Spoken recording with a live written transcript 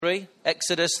3,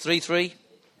 Exodus 3:3.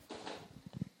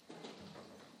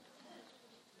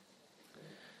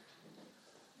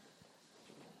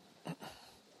 Do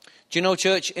you know,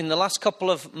 church, in the last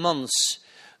couple of months,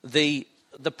 the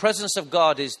presence of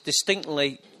God is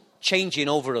distinctly changing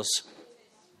over us.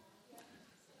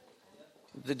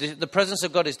 The presence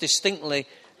of God is distinctly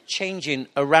changing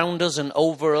around us and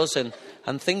over us, and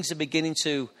things are beginning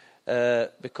to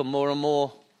become more and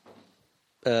more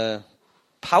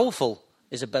powerful.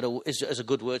 Is a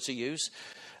good word to use.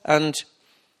 And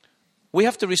we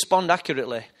have to respond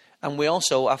accurately, and we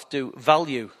also have to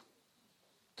value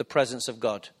the presence of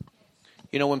God.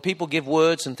 You know, when people give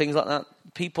words and things like that,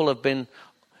 people are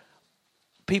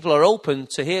open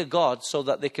to hear God so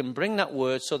that they can bring that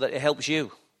word so that it helps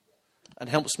you and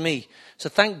helps me. So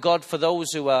thank God for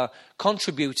those who are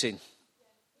contributing.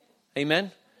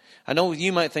 Amen. I know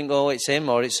you might think, oh, it's him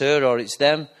or it's her or it's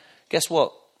them. Guess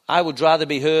what? I would rather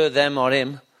be her, them, or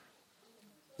him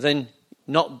than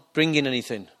not bringing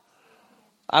anything.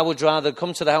 I would rather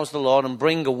come to the house of the Lord and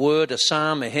bring a word, a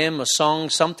psalm, a hymn, a song,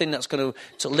 something that's going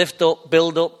to lift up,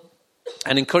 build up,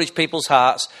 and encourage people's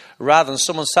hearts, rather than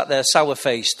someone sat there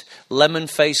sour-faced,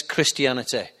 lemon-faced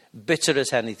Christianity, bitter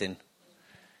as anything.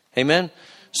 Amen?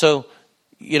 So,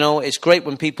 you know, it's great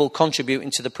when people contribute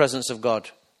into the presence of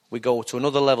God. We go to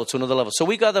another level, So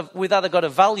we've either got to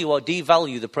value or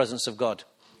devalue the presence of God.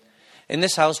 In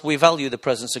this house, we value the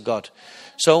presence of God.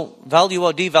 So, value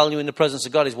or devaluing the presence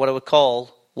of God is what I would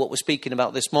call what we're speaking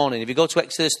about this morning. If you go to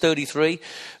Exodus 33,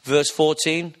 verse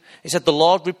 14, it said, the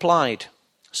Lord replied.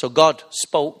 So God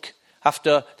spoke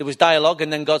after there was dialogue,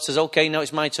 and then God says, okay, now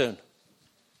it's my turn.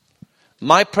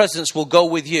 My presence will go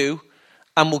with you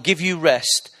and will give you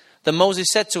rest. Then Moses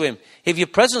said to him, if your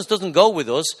presence doesn't go with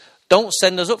us, don't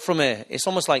send us up from here. It's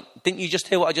almost like, didn't you just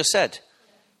hear what I just said?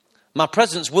 My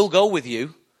presence will go with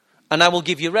you, and I will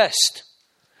give you rest.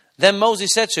 Then Moses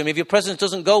said to him, if your presence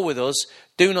doesn't go with us,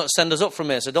 do not send us up from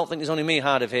here. So don't think it's only me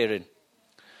hard of hearing.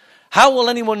 How will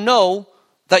anyone know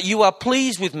that you are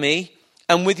pleased with me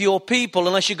and with your people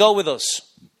unless you go with us?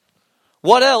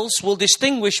 What else will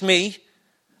distinguish me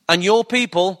and your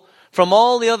people from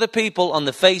all the other people on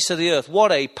the face of the earth?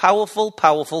 What a powerful,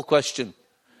 powerful question.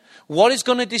 What is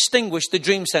going to distinguish the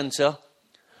Dream Center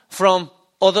from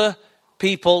other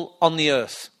people on the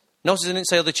earth? Notice I didn't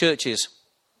say other churches.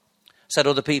 I said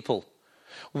other people.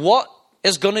 What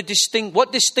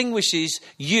distinguishes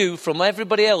you from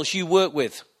everybody else you work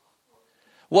with?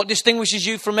 What distinguishes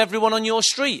you from everyone on your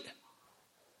street?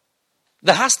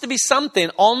 There has to be something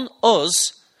on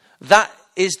us that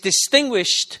is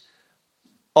distinguishable.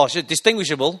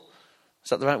 Is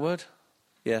that the right word?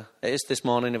 Yeah, it is this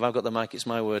morning. If I've got the mic, it's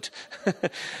my word.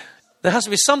 There has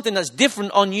to be something that's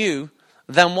different on you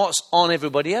than what's on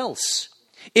everybody else.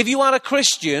 If you are a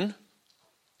Christian,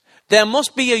 there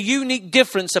must be a unique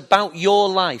difference about your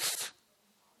life.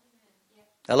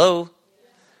 Hello?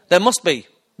 There must be.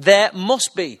 There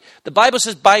must be. The Bible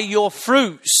says, by your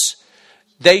fruits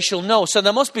they shall know. So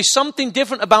there must be something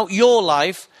different about your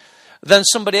life than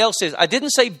somebody else's. I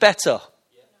didn't say better.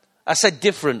 I said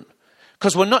different.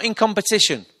 Because we're not in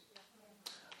competition.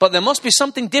 But there must be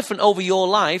something different over your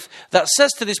life that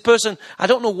says to this person, I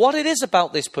don't know what it is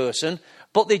about this person,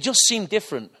 but they just seem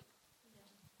different.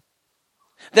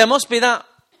 There must be that,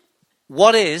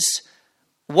 what is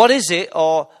it,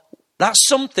 or that's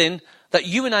something that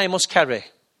you and I must carry.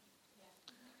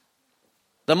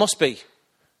 There must be.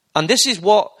 And this is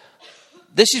what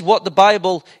the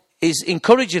Bible is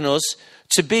encouraging us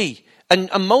to be. And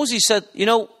Moses said, you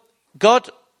know, God,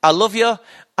 I love you,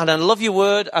 and I love your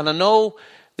word, and I know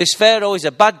this Pharaoh is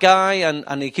a bad guy,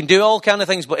 and he can do all kind of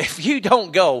things, but if you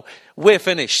don't go, we're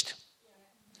finished.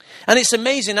 And it's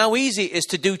amazing how easy it is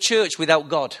to do church without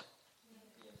God.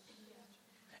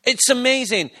 It's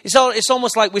amazing. It's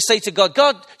almost like we say to God,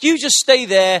 God, you just stay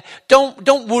there.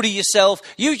 Don't worry yourself.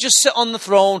 You just sit on the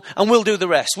throne and we'll do the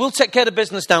rest. We'll take care of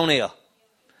business down here.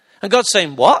 And God's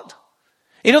saying, what?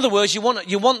 In other words, you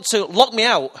want to lock me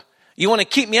out. You want to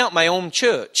keep me out my own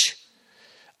church.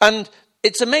 And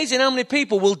it's amazing how many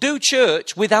people will do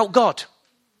church without God.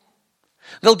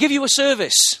 They'll give you a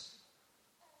service.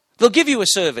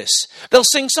 They'll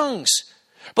sing songs.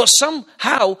 But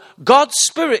somehow God's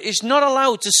Spirit is not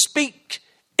allowed to speak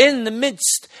in the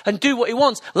midst and do what he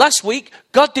wants. Last week,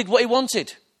 God did what he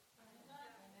wanted.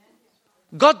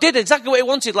 God did exactly what he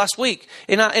wanted last week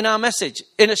in our message,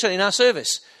 in our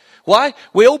service. Why?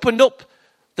 We opened up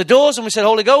the doors and we said,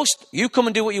 Holy Ghost, you come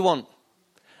and do what you want.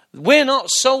 We're not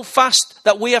so fast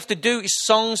that we have to do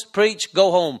songs, preach,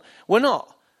 go home. We're not.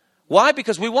 Why?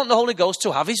 Because we want the Holy Ghost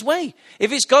to have his way.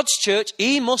 If it's God's church,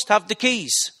 he must have the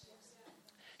keys.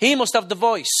 He must have the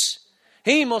voice.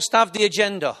 He must have the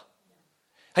agenda.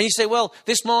 And you say, well,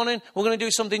 this morning we're going to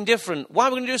do something different. Why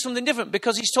are we going to do something different?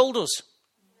 Because he's told us.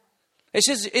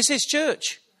 It's his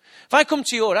church. If I come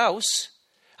to your house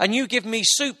and you give me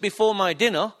soup before my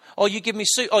dinner, or you give me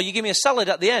soup, or you give me a salad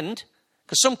at the end,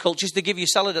 because some cultures, they give you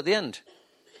salad at the end.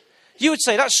 You would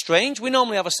say, that's strange. We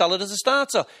normally have a salad as a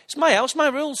starter. It's my house, my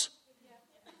rules.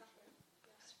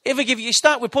 If I give you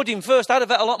start with pudding first, I'd have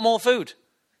had a lot more food.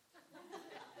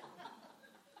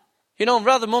 You know,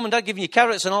 rather than mum and dad giving you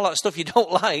carrots and all that stuff you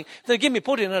don't like, they'd give me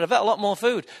pudding and I'd have had a lot more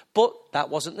food. But that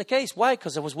wasn't the case. Why?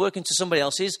 Because I was working to somebody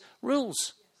else's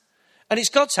rules. And it's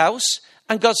God's house.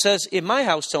 And God says, in my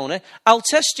house, Tony, I'll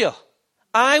test you.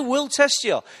 I will test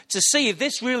you to see if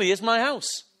this really is my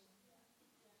house.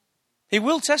 He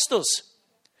will test us.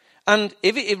 And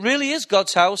if it really is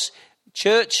God's house,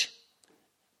 church,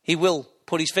 he will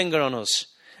put his finger on us.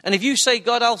 And if you say,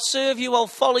 God, I'll serve you, I'll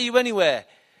follow you anywhere.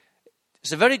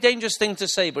 It's a very dangerous thing to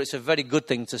say, but it's a very good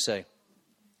thing to say.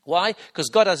 Why? Because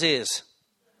God has ears.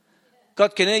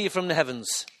 God can hear you from the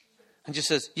heavens. And just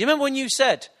says, you remember when you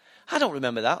said, I don't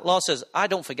remember that. Lord says, I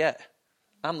don't forget.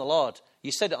 I'm the Lord.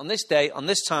 You said it on this day, on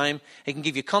this time. He can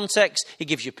give you context. He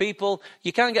gives you people.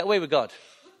 You can't get away with God.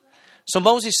 So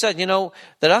Moses said, you know,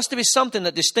 there has to be something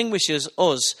that distinguishes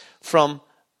us from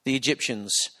the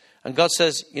Egyptians. And God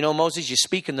says, you know, Moses, you're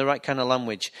speaking the right kind of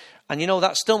language. And you know,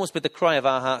 that still must be the cry of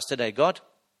our hearts today. God,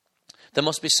 there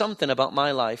must be something about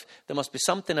my life. There must be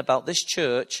something about this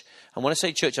church. And when I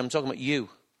say church, I'm talking about you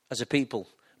as a people,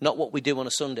 not what we do on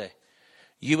a Sunday.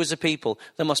 You as a people,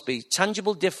 there must be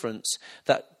tangible difference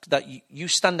that you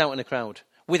stand out in a crowd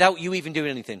without you even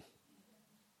doing anything.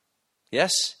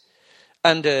 Yes?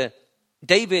 And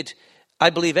David,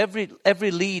 I believe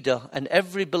every leader and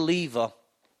every believer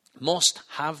must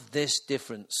have this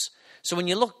difference. So when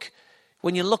you look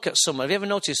at someone, have you ever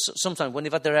noticed sometimes when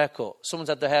they've had their haircut, someone's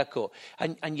had their haircut,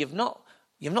 and you've not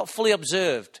fully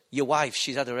observed your wife,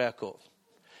 she's had her haircut.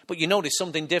 But you notice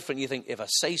something different. You think, if I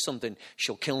say something,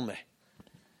 she'll kill me.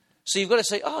 So you've got to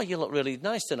say, oh, you look really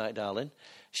nice tonight, darling.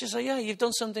 She'll say, yeah, you've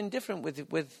done something different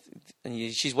with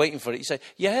and she's waiting for it. You say,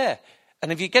 your hair.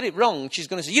 And if you get it wrong, she's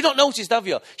going to say, you don't notice, have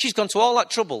you? She's gone to all that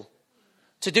trouble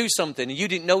to do something and you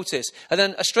didn't notice. And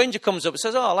then a stranger comes up and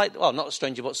says, not a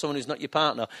stranger, but someone who's not your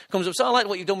partner, comes up and says, I like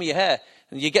what you've done with your hair.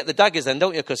 And you get the daggers then,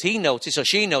 don't you? Because he noticed or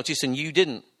she noticed and you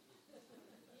didn't.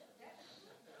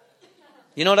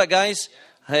 You know that, guys?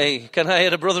 Hey, can I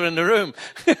hear a brother in the room?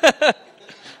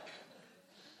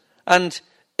 And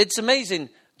it's amazing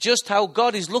just how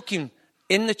God is looking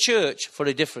in the church for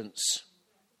a difference.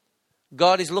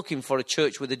 God is looking for a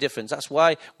church with a difference. That's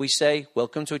why we say,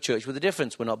 welcome to a church with a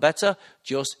difference. We're not better,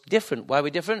 just different. Why are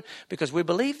we different? Because we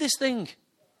believe this thing.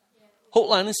 Hook,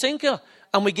 line and sinker.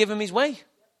 And we give him his way.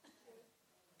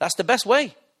 That's the best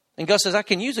way. And God says, I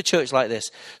can use a church like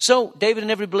this. So David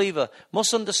and every believer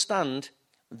must understand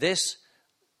this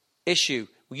issue.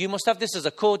 You must have this as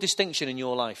a core distinction in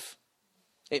your life.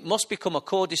 It must become a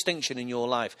core distinction in your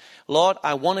life. Lord,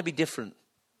 I want to be different.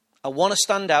 I want to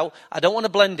stand out. I don't want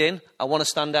to blend in. I want to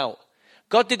stand out.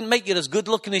 God didn't make you as good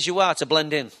looking as you are to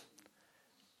blend in.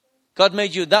 God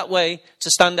made you that way to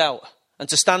stand out and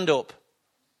to stand up.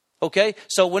 Okay?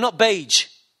 So we're not beige.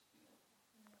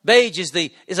 Beige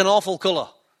is an awful colour.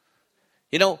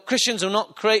 You know, Christians are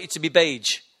not created to be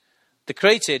beige. They're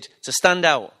created to stand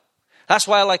out. That's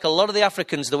why I like a lot of the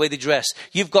Africans, the way they dress.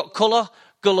 You've got colour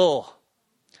galore.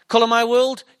 Colour My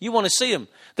World, you want to see them.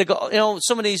 They've got, you know,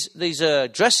 some of these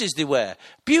dresses they wear.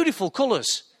 Beautiful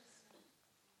colours.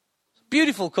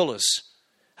 Beautiful colours.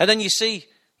 And then you see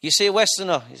a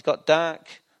Westerner, he's got dark.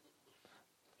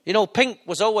 You know, pink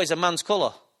was always a man's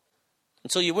colour.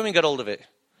 Until you women got hold of it.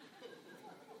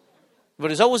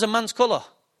 But it's always a man's colour.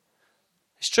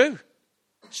 It's true.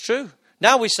 It's true.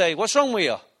 Now we say, what's wrong with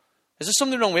you? Is there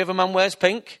something wrong with you if a man wears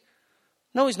pink?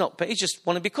 No, he's not pink. He just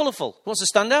wants to be colourful. He wants to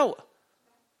stand out.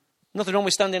 Nothing wrong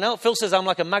with standing out. Phil says I'm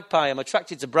like a magpie. I'm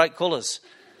attracted to bright colours.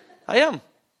 I am.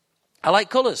 I like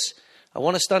colours. I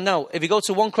want to stand out. If you go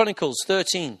to 1 Chronicles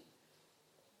 13,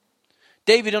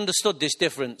 David understood this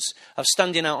difference of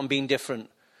standing out and being different.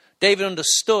 David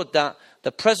understood that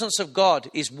the presence of God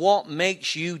is what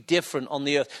makes you different on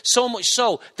the earth. So much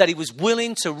so that he was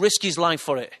willing to risk his life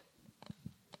for it.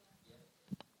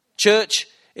 Church,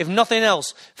 if nothing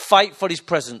else, fight for his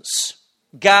presence.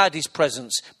 Guard his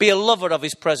presence. Be a lover of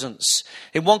his presence.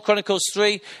 In 1 Chronicles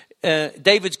 3,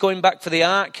 David's going back for the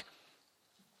ark.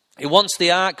 He wants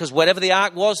the ark because wherever the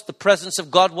ark was, the presence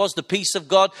of God was, the peace of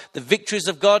God, the victories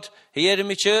of God. Are you hearing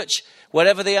me, church?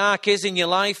 Wherever the ark is in your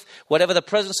life, whatever the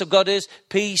presence of God is,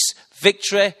 peace,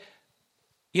 victory,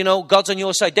 God's on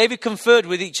your side. David conferred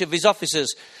with each of his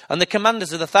officers and the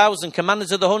commanders of the 1,000,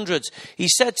 commanders of the hundreds. He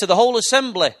said to the whole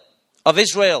assembly of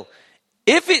Israel,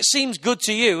 if it seems good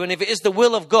to you, and if it is the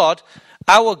will of God,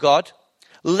 our God,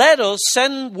 let us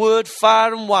send word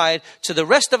far and wide to the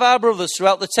rest of our brothers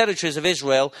throughout the territories of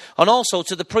Israel, and also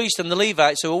to the priests and the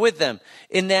Levites who are with them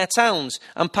in their towns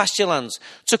and pasture lands,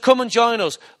 to come and join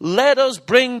us. Let us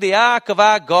bring the ark of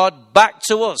our God back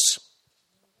to us.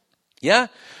 Yeah?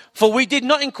 For we did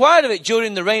not inquire of it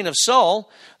during the reign of Saul.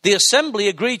 The assembly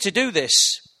agreed to do this.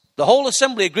 The whole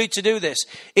assembly agreed to do this.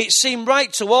 It seemed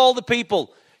right to all the people.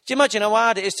 Do you imagine how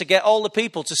hard it is to get all the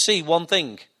people to see one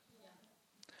thing?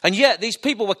 And yet these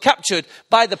people were captured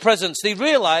by the presence. They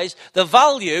realized the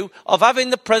value of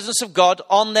having the presence of God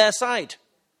on their side.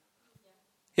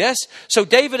 Yes? So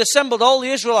David assembled all the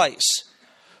Israelites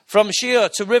from Shir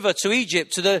to river to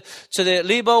Egypt to the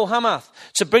Lebo Hamath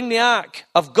to bring the ark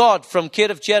of God from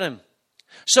Kirjath Jearim.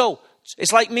 So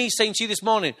it's like me saying to you this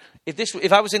morning,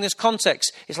 if I was in this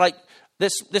context, it's like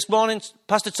this morning,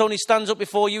 Pastor Tony stands up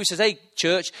before you. He says, hey,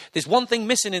 church, there's one thing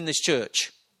missing in this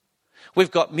church.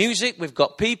 We've got music, we've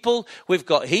got people, we've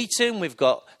got heating, we've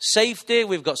got safety,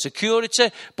 we've got security,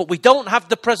 but we don't have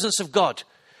the presence of God.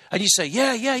 And you say,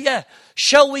 yeah.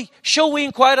 Shall we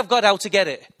inquire of God how to get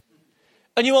it?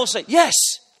 And you all say, yes,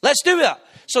 let's do that.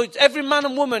 So every man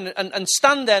and woman and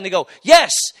stand there and they go,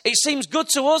 yes, it seems good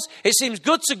to us. It seems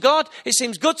good to God. It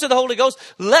seems good to the Holy Ghost.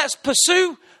 Let's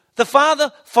pursue the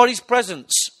Father for his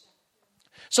presence.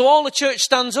 So all the church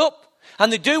stands up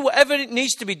and they do whatever it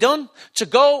needs to be done to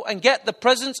go and get the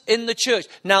presence in the church.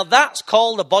 Now that's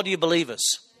called a body of believers.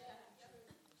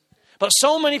 But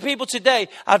so many people today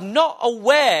are not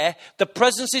aware the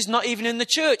presence is not even in the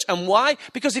church. And why?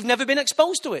 Because they've never been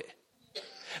exposed to it.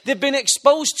 They've been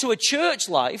exposed to a church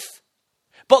life,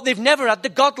 but they've never had the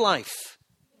God life.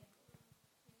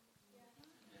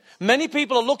 Many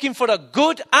people are looking for a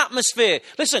good atmosphere.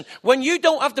 Listen, when you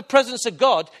don't have the presence of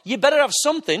God, you better have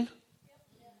something.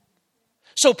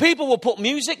 So people will put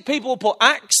music, people will put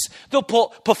acts, they'll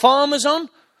put performers on,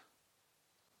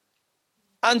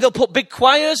 and they'll put big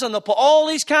choirs, and they'll put all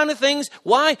these kind of things.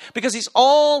 Why? Because it's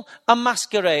all a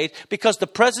masquerade, because the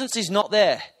presence is not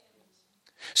there.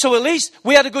 So at least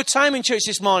we had a good time in church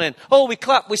this morning. Oh, we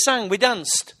clapped, we sang, we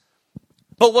danced.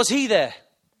 But was he there?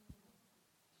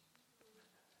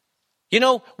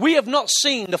 We have not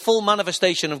seen the full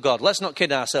manifestation of God. Let's not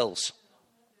kid ourselves.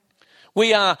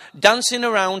 We are dancing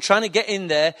around, trying to get in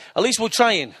there. At least we're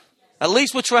trying. At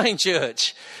least we're trying,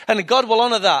 church. And God will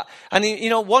honour that. And,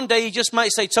 one day he just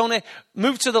might say, Tony,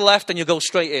 move to the left and you'll go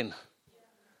straight in.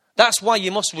 That's why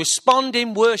you must respond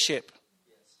in worship.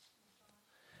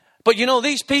 But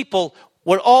these people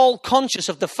were all conscious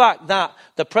of the fact that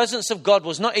the presence of God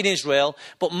was not in Israel,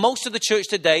 but most of the church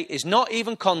today is not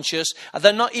even conscious, and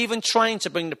they're not even trying to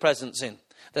bring the presence in.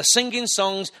 They're singing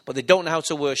songs, but they don't know how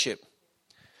to worship.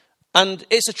 And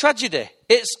it's a tragedy.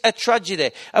 It's a tragedy.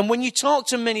 And when you talk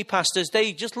to many pastors,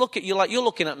 they just look at you like you're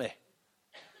looking at me.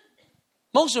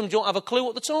 Most of them don't have a clue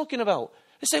what they're talking about.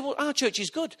 They say, well, our church is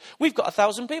good. We've got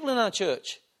 1,000 people in our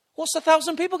church. What's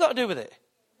 1,000 people got to do with it?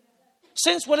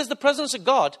 Since when has the presence of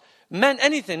God meant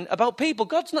anything about people?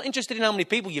 God's not interested in how many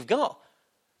people you've got.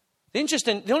 The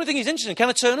only thing he's interested in, can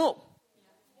I turn up?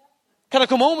 Can I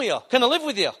come home with you? Can I live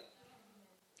with you?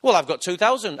 Well, I've got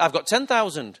 2,000. I've got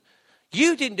 10,000.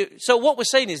 You didn't do. So what we're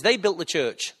saying is they built the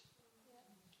church,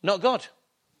 not God.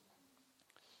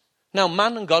 Now,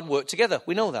 man and God work together.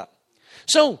 We know that.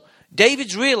 So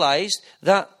David's realized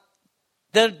that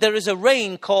there is a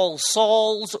reign called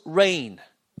Saul's reign.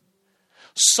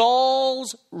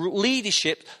 Saul's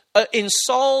leadership, in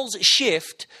Saul's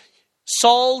shift,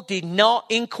 Saul did not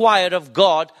inquire of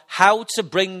God how to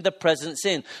bring the presence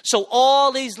in. So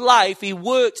all his life he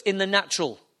worked in the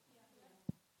natural.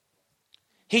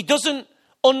 He doesn't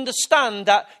understand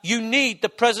that you need the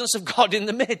presence of God in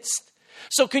the midst.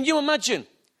 So can you imagine?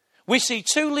 We see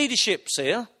two leaderships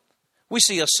here. We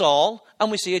see a Saul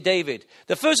and we see a David.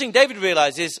 The first thing David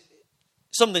realized is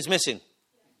something's missing.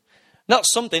 Not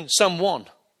something, someone.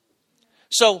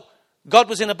 So God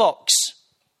was in a box.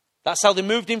 That's how they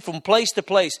moved him from place to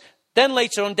place. Then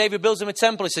later on, David builds him a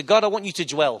temple. He said, God, I want you to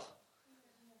dwell.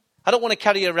 I don't want to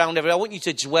carry you around everywhere. I want you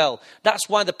to dwell. That's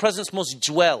why the presence must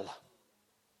dwell.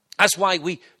 That's why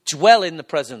we dwell in the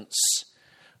presence.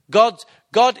 God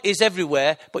is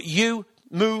everywhere, but you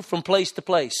move from place to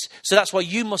place. So that's why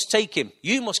you must take him.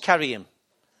 You must carry him.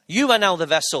 You are now the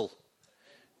vessel.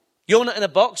 You're not in a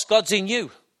box. God's in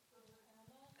you.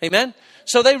 Amen.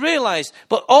 So they realized,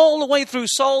 but all the way through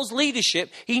Saul's leadership,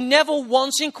 he never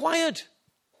once inquired.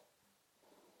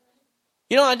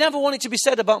 I never want it to be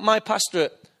said about my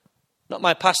pastorate not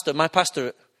my pastor, my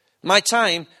pastorate, my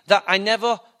time, that I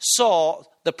never saw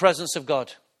the presence of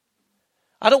God.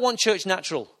 I don't want church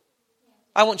natural.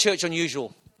 I want church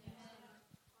unusual.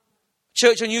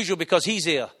 Church unusual because he's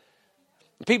here.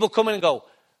 People come in and go,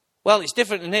 well, it's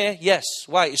different in here. Yes.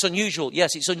 Why? It's unusual.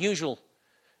 Yes, it's unusual.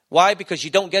 Why? Because you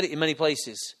don't get it in many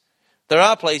places. There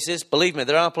are places, believe me,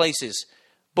 there are places,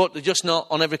 but they're just not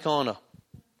on every corner.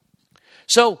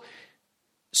 So,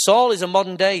 Saul is a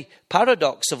modern day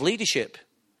paradox of leadership.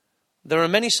 There are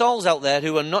many Sauls out there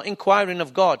who are not inquiring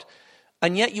of God,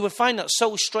 and yet you would find that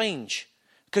so strange,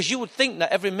 because you would think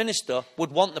that every minister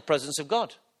would want the presence of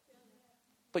God.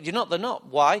 But they're not.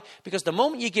 Why? Because the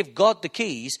moment you give God the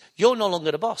keys, you're no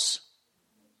longer the boss.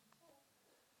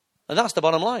 And that's the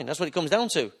bottom line. That's what it comes down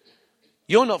to.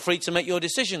 You're not free to make your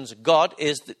decisions. God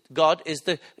is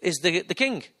the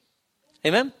king.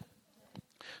 Amen?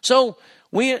 So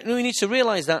we need to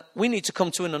realize that we need to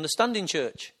come to an understanding,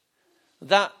 church,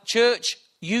 that church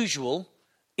usual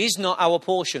is not our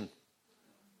portion.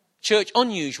 Church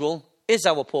unusual is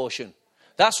our portion.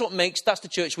 That's the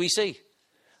church we see.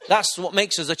 That's what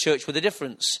makes us a church with a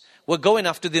difference. We're going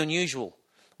after the unusual.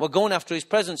 We're going after his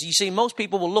presence. You see, most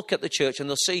people will look at the church and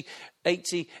they'll see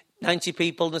 80, 90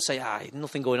 people and they'll say,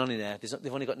 nothing going on in there.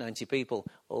 They've only got 90 people.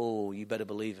 Oh, you better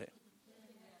believe it.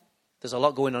 There's a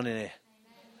lot going on in here.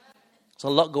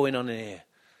 There's a lot going on in here.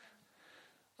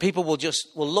 People will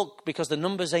look because the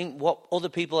numbers ain't what other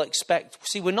people expect.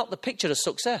 See, we're not the picture of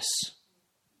success.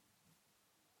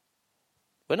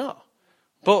 We're not.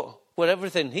 But we're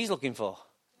everything he's looking for.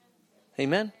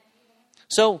 Amen.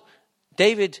 So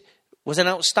David was an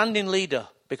outstanding leader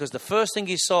because the first thing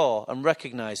he saw and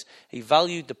recognized, he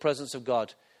valued the presence of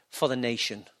God for the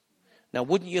nation. Now,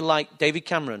 wouldn't you like David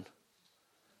Cameron?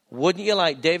 Wouldn't you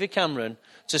like David Cameron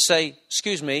to say,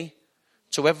 excuse me,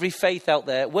 to every faith out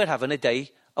there, we're having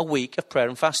a week of prayer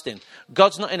and fasting.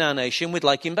 God's not in our nation, we'd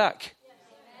like him back.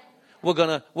 We're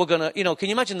gonna, can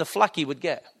you imagine the flack he would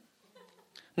get?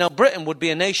 Now, Britain would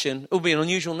be a nation, it would be an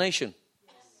unusual nation.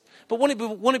 But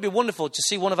wouldn't it be wonderful to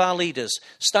see one of our leaders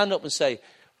stand up and say,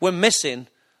 we're missing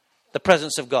the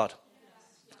presence of God.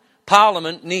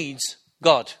 Parliament needs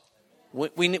God.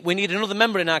 We need another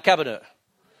member in our cabinet.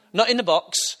 Not in the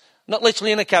box, not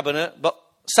literally in a cabinet, but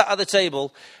sat at the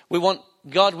table. We want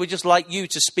God, we just like you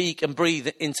to speak and breathe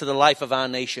into the life of our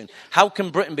nation. How can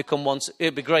Britain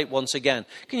it'd be great once again?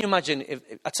 Can you imagine,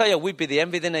 I tell you, we'd be the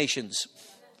envy of the nations.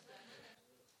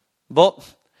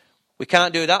 But we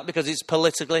can't do that because it's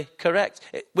politically correct.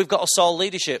 We've got a Saul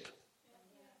leadership.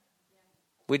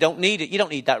 We don't need it. You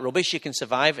don't need that rubbish. You can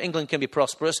survive. England can be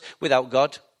prosperous without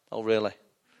God. Oh, really?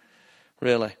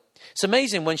 Really? It's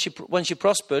amazing when she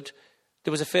prospered,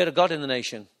 there was a fear of God in the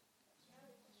nation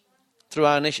through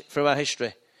our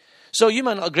history. So you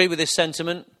might not agree with this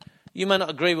sentiment. You might not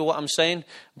agree with what I'm saying,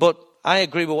 but I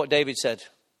agree with what David said.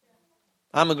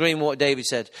 I'm agreeing with what David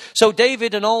said. So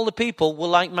David and all the people were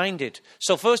like-minded.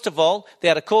 So first of all, they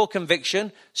had a core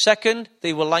conviction. Second,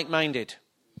 they were like-minded.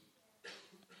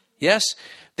 Yes?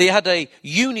 They had a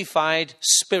unified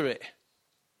spirit.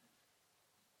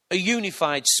 A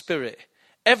unified spirit.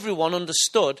 Everyone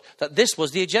understood that this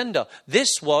was the agenda.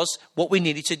 This was what we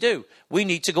needed to do. We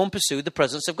need to go and pursue the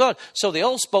presence of God. So they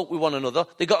all spoke with one another.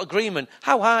 They got agreement.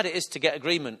 How hard it is to get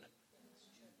agreement.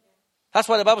 That's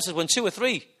why the Bible says when 2 or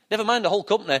 3, never mind the whole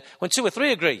company, when 2 or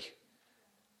 3 agree.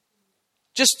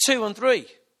 Just 2 and 3.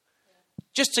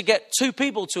 Just to get 2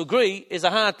 people to agree is a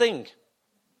hard thing.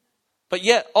 But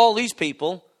yet all these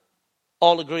people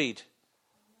all agreed.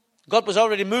 God was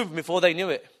already moving before they knew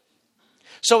it.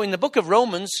 So in the book of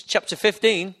Romans, chapter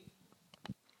 15,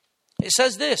 it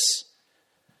says this,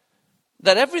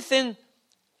 that everything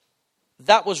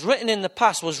that was written in the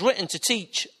past was written to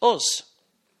teach us.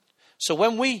 So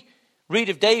when we read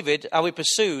of David, how he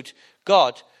pursued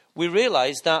God, we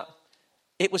realize that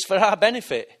it was for our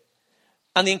benefit.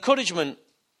 And the encouragement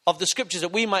of the scriptures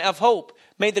that we might have hope.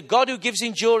 May the God who gives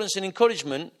endurance and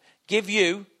encouragement give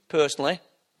you personally,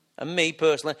 and me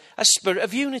personally, a spirit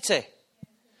of unity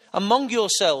among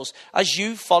yourselves as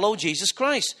you follow Jesus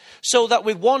Christ, so that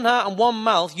with one heart and one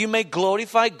mouth you may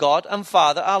glorify God and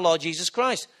Father, our Lord Jesus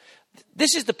Christ.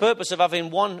 This is the purpose of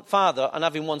having one Father and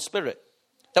having one Spirit,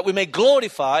 that we may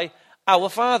glorify our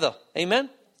Father. Amen?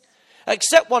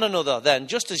 Accept one another then,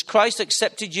 just as Christ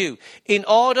accepted you, in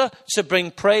order to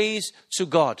bring praise to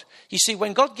God. You see,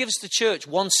 when God gives the church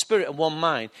one spirit and one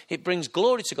mind, it brings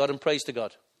glory to God and praise to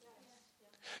God.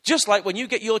 Just like when you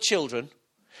get your children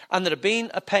and they're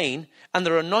being a pain and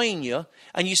they're annoying you,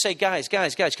 and you say, guys,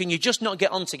 can you just not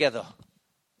get on together?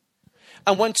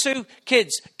 And when 2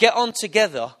 kids get on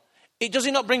together, does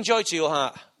it not bring joy to your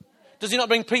heart? Does it not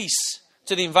bring peace?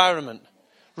 to the environment.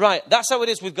 Right, that's how it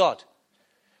is with God.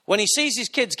 When he sees his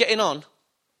kids getting on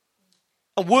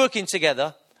and working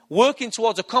together, working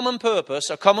towards a common purpose,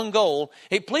 a common goal,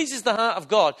 it pleases the heart of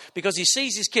God because he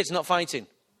sees his kids not fighting.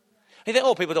 You think,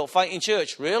 oh, people don't fight in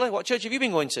church. Really? What church have you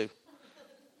been going to?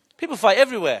 People fight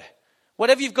everywhere.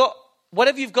 Whatever you've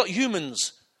got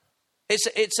humans,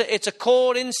 it's a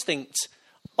core instinct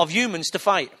of humans to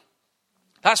fight.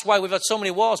 That's why we've had so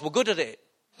many wars. We're good at it.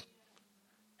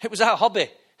 It was our hobby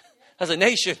as a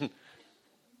nation.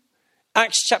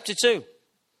 Acts chapter 2.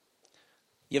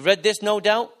 You've read this, no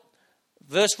doubt.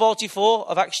 Verse 44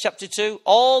 of Acts chapter 2.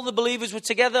 All the believers were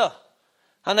together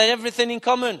and had everything in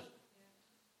common,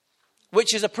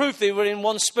 which is a proof they were in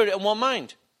one spirit and one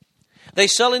mind. They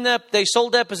sold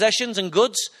their possessions and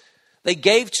goods. They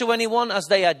gave to anyone as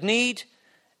they had need.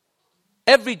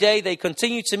 Every day they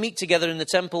continued to meet together in the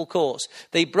temple courts.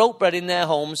 They broke bread in their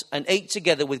homes and ate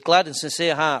together with glad and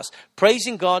sincere hearts,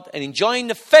 praising God and enjoying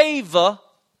the favor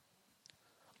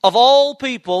of all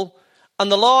people.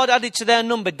 And the Lord added to their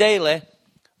number daily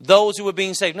those who were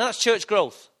being saved. Now that's church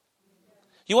growth.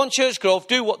 You want church growth,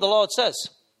 do what the Lord says.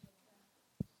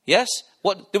 Yes?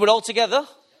 Do it all together.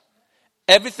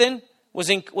 Everything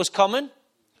was common.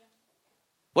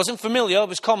 Wasn't familiar, it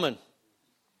was common.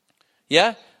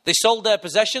 Yeah? They sold their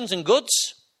possessions and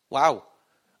goods. Wow.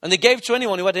 And they gave to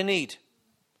anyone who had a need.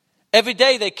 Every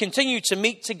day they continued to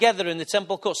meet together in the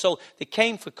temple court. So they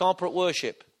came for corporate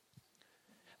worship.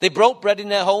 They broke bread in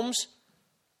their homes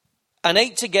and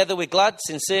ate together with glad,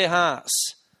 sincere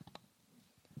hearts,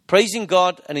 praising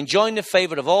God and enjoying the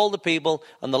favor of all the people.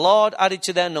 And the Lord added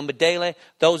to their number daily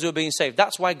those who are being saved.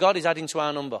 That's why God is adding to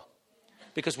our number.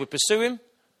 Because we pursue him.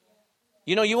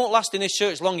 You know, you won't last in this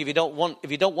church long if you don't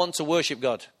want to worship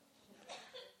God.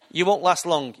 You won't last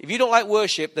long. If you don't like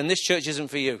worship, then this church isn't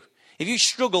for you. If you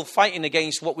struggle fighting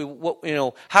against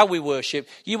how we worship,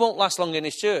 you won't last long in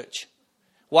this church.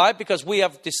 Why? Because we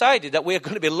have decided that we are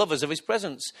going to be lovers of his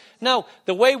presence. Now,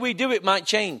 the way we do it might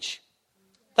change.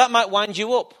 That might wind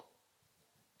you up.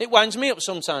 It winds me up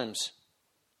sometimes.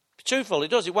 Be truthful, it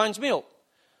does. It winds me up.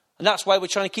 And that's why we're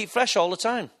trying to keep fresh all the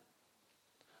time.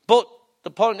 But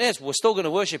the point is, we're still going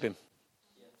to worship him.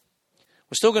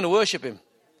 We're still going to worship him.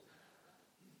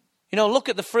 You know, look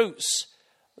at the fruits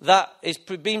that is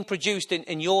being produced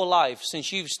in your life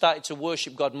since you've started to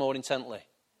worship God more intently.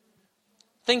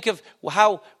 Think of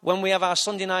how, when we have our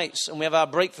Sunday nights and we have our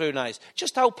breakthrough nights,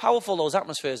 just how powerful those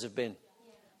atmospheres have been.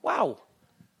 Wow.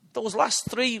 Those last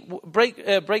 3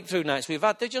 breakthrough nights we've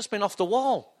had, they've just been off the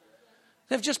wall.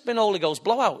 They've just been Holy Ghost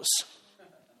blowouts.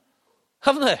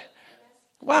 Haven't they?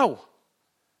 Wow.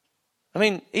 I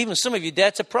mean, even some of you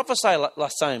dared to prophesy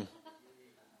last time.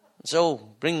 So,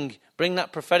 bring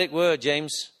that prophetic word,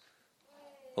 James.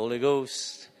 Holy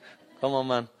Ghost. Come on,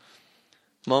 man.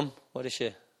 Mum, what is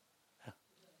she?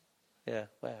 Yeah,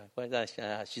 where's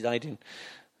that? She's hiding.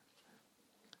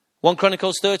 1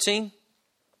 Chronicles 13.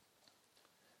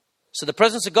 So the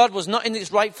presence of God was not in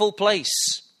its rightful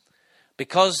place,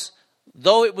 because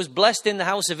though it was blessed in the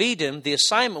house of Edom, the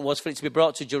assignment was for it to be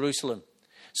brought to Jerusalem.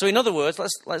 So in other words,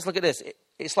 let's look at this.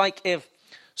 It's like if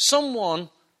someone,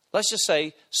 let's just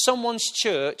say, someone's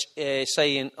church is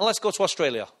saying, let's go to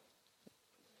Australia.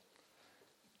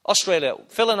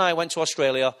 Phil and I went to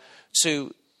Australia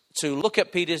to look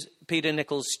at Peter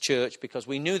Nichols' church because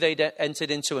we knew they'd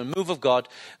entered into a move of God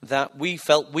that we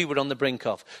felt we were on the brink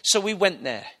of. So we went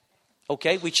there.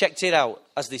 Okay, we checked it out,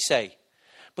 as they say.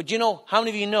 But you know, how many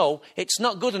of you know it's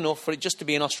not good enough for it just to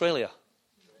be in Australia?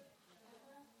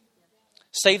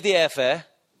 Save the airfare.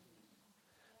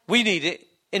 We need it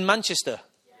in Manchester.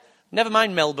 Never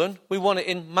mind Melbourne, we want it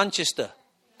in Manchester.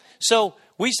 So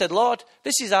we said, Lord,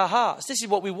 this is our hearts. This is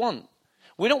what we want.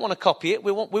 We don't want to copy it.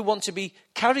 We want to be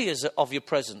carriers of your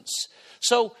presence.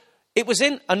 So it was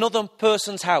in another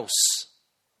person's house.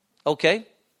 Okay?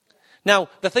 Now,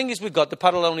 the thing is with God, the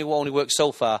parallel only works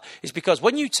so far, is because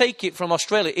when you take it from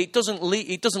Australia, it doesn't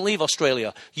leave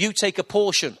Australia. You take a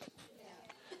portion.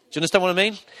 Do you understand what I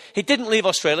mean? It didn't leave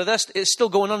Australia. It's still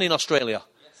going on in Australia.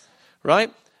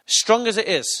 Right? Strong as it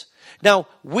is. Now,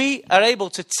 we are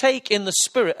able to take in the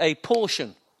Spirit a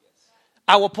portion.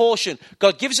 Our portion.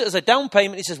 God gives it as a down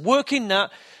payment. He says, work in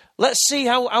that. Let's see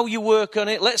how you work on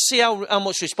it. Let's see how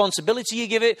much responsibility you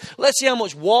give it. Let's see how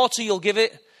much water you'll give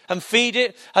it and feed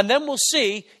it. And then we'll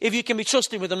see if you can be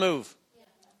trusted with the move.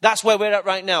 That's where we're at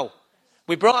right now.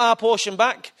 We brought our portion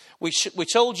back. We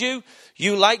told you,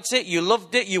 you liked it, you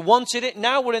loved it, you wanted it.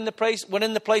 Now we're in the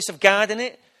place of guarding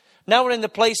it. Now we're in the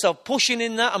place of pushing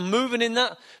in that and moving in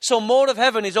that. So more of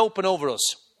heaven is open over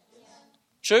us.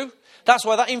 True? That's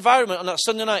why that environment on that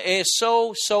Sunday night is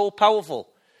so, so powerful.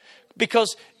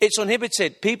 Because it's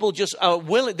uninhibited. People just are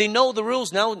willing. They know the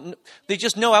rules now. They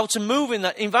just know how to move in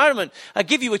that environment. I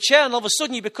give you a chair and all of a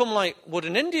sudden you become like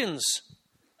wooden Indians.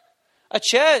 A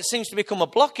chair seems to become a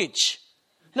blockage.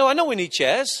 No, I know we need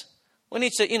chairs. We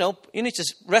need to, you need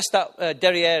to rest that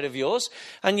derriere of yours.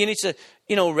 And you need to,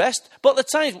 rest. But at the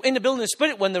times in the building of the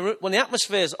Spirit, when the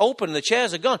atmosphere is open and the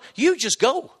chairs are gone, you just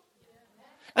go.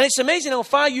 And it's amazing how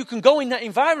far you can go in that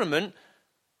environment.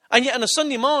 And yet on a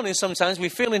Sunday morning, sometimes we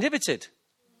feel inhibited.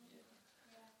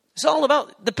 It's all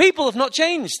about, the people have not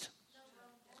changed.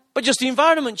 But just the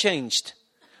environment changed.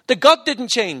 The God didn't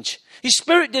change. His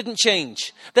Spirit didn't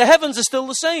change. The heavens are still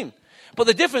the same. But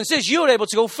the difference is you're able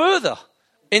to go further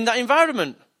in that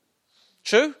environment.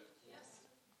 True?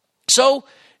 So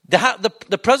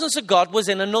the presence of God was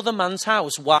in another man's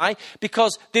house. Why?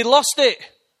 Because they lost it.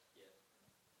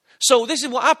 So this is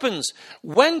what happens.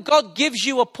 When God gives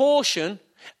you a portion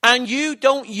and you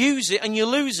don't use it and you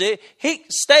lose it,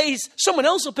 it stays. Someone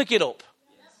else will pick it up.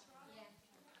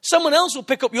 Someone else will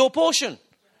pick up your portion.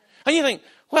 And you think,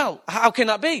 well, how can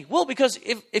that be? Well, because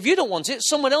if you don't want it,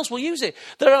 someone else will use it.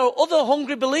 There are other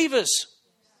hungry believers.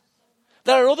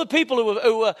 There are other people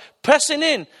who are pressing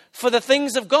in for the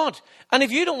things of God. And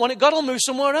if you don't want it, God will move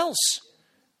somewhere else.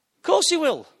 Of course he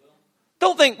will.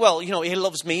 Don't think, well, he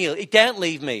loves me. He can't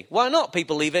leave me. Why not?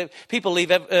 People leave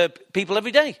people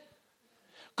every day.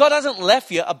 God hasn't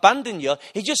left you, abandoned you.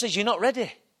 He just says you're not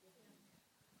ready.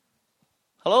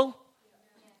 Hello?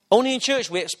 Only in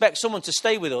church we expect someone to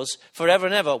stay with us forever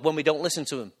and ever when we don't listen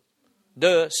to him.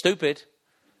 Duh, stupid.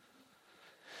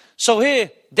 So here,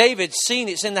 David's seen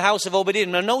it's in the house of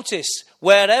Obed-Edom. Now notice,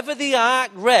 wherever the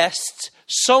ark rests,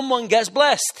 someone gets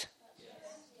blessed.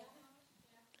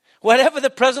 Wherever the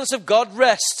presence of God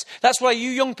rests. That's why you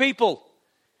young people,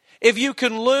 if you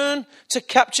can learn to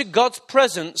capture God's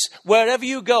presence wherever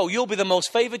you go, you'll be the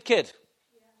most favored kid.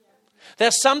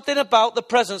 There's something about the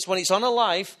presence when it's on a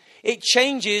life, it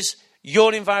changes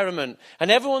your environment. And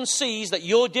everyone sees that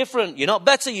you're different. You're not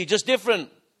better, you're just different.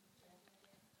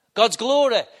 God's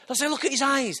glory. They'll say, look at his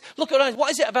eyes. Look at her eyes. What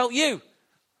is it about you?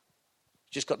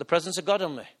 Just got the presence of God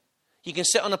on me. You can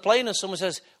sit on a plane and someone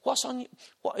says, what's on you?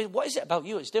 What is it about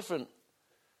you? It's different.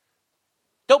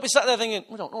 Don't be sat there thinking,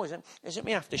 we don't know, is it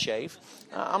me aftershave?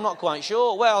 I'm not quite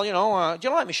sure. Well, do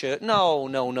you like my shirt?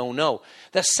 No.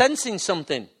 They're sensing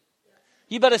something.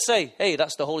 You better say, hey,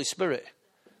 that's the Holy Spirit.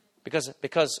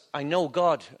 Because I know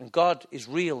God, and God is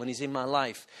real and he's in my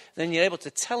life. Then you're able to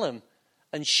tell him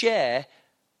and share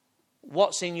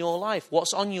what's in your life,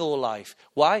 what's on your life.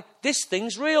 Why? This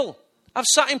thing's real. I've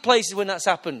sat in places when that's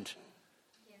happened.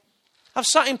 I've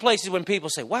sat in places when people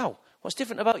say, wow, what's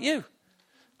different about you?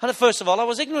 And at first of all, I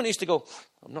was ignorant. I used to go,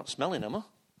 I'm not smelling, am I?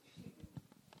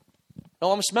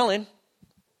 No, I'm smelling.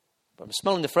 But I'm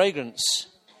smelling the fragrance.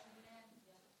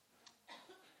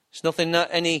 It's nothing that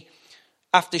any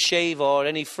aftershave or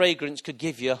any fragrance could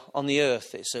give you on the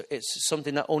earth. It's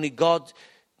something that only God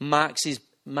marks his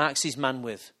man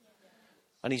with.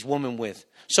 And his woman with.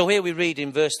 So here we read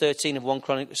in verse 13 of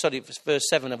verse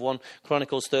 7 of 1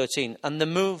 Chronicles 13. And they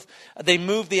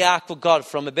moved the ark of God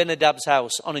from Abinadab's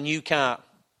house on a new cart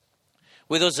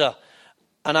with Uzzah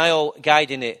and Io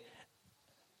guiding it.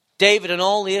 David and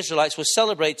all the Israelites were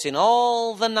celebrating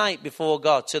all the night before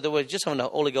God. So they were just having a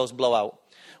Holy Ghost blowout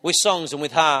with songs and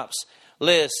with harps,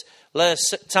 lyres,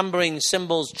 tambourines,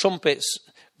 cymbals, trumpets,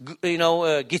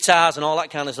 guitars and all that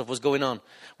kind of stuff was going on.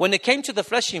 When they came to the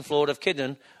threshing floor of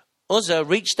Kidon, Uzzah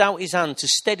reached out his hand to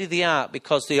steady the ark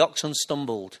because the oxen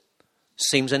stumbled.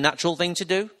 Seems a natural thing to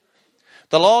do.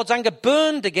 The Lord's anger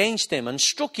burned against him and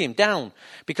struck him down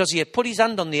because he had put his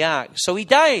hand on the ark. So he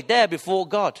died there before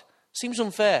God. Seems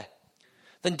unfair.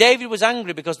 Then David was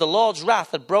angry because the Lord's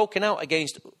wrath had broken out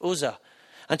against Uzzah.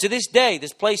 And to this day,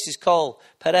 this place is called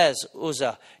Perez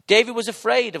Uzzah. David was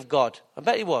afraid of God. I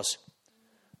bet he was.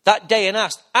 That day and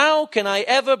asked, how can I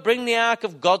ever bring the ark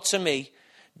of God to me?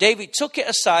 David took it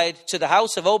aside to the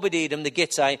house of Obed-Edom the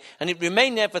Gittite, and it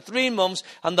remained there for 3 months,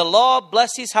 and the Lord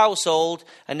blessed his household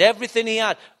and everything he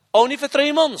had. Only for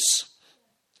 3 months.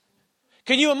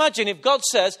 Can you imagine if God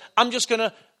says, I'm just going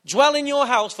to dwell in your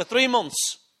house for 3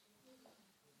 months?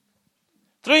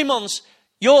 3 months,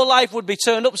 your life would be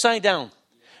turned upside down.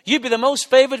 You'd be the most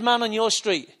favored man on your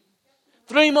street.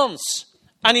 3 months.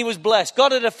 And he was blessed.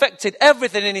 God had affected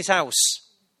everything in his house.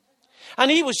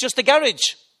 And he was just a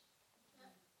garage.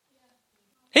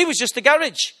 He was just a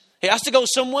garage. He has to go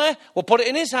somewhere. We'll put it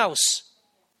in his house.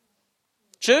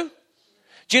 True?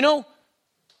 Do you know,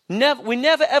 we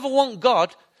never ever want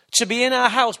God to be in our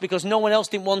house because no one else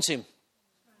didn't want him.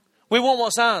 We want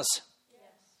what's ours.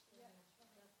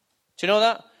 Do you know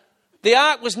that? The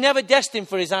ark was never destined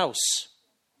for his house.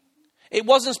 It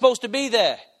wasn't supposed to be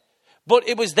there. But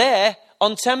it was there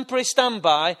on temporary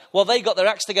standby while they got their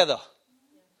acts together.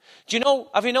 Do you know,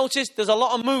 have you noticed there's a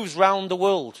lot of moves around the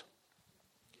world?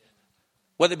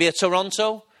 Whether it be a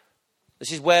Toronto,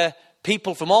 this is where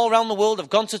people from all around the world have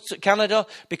gone to Canada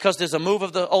because there's a move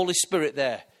of the Holy Spirit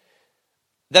there.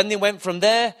 Then they went from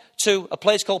there to a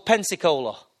place called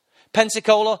Pensacola.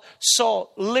 Pensacola saw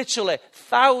literally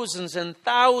thousands and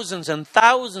thousands and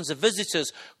thousands of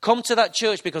visitors come to that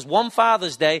church because one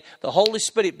Father's Day, the Holy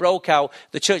Spirit broke out.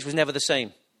 The church was never the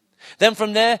same. Then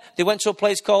from there, they went to a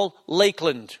place called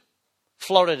Lakeland,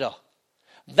 Florida.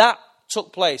 That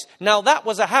took place. Now, that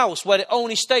was a house where it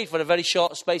only stayed for a very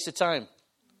short space of time.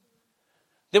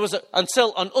 There was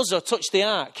until an Uzzah touched the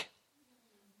ark.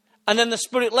 And then the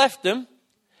Spirit left them.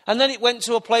 And then it went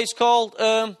to a place called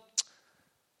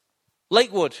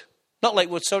Lakewood. Not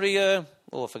Lakewood, sorry. I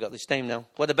forgot this name now.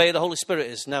 Where the Bay of the Holy Spirit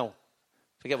is now.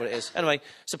 Forget what it is. Anyway,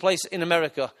 it's a place in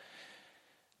America.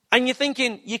 And you're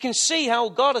thinking, you can see how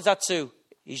God has had to.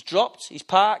 He's dropped, he's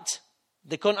parked.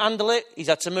 They couldn't handle it, he's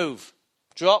had to move.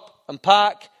 Drop and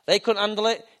park. They couldn't handle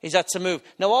it, he's had to move.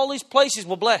 Now all these places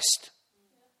were blessed.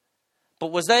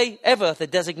 But was they ever the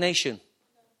designation?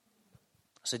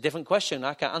 That's a different question.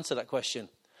 I can't answer that question.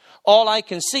 All I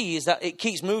can see is that it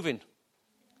keeps moving.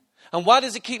 And why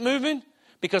does it keep moving?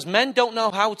 Because men don't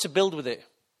know how to build with it.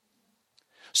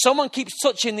 Someone keeps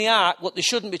touching the ark what they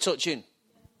shouldn't be touching.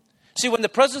 See, when the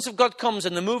presence of God comes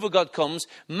and the move of God comes,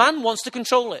 man wants to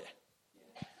control it.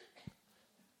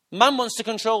 Man wants to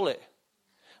control it.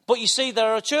 But you see,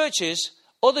 there are churches,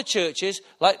 other churches,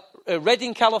 like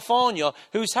Redding, California,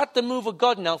 who's had the move of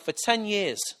God now for 10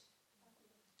 years.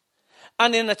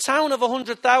 And in a town of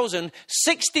 100,000,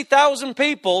 60,000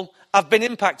 people have been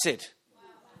impacted.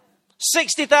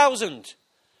 60,000.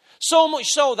 So much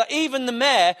so that even the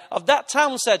mayor of that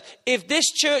town said, if this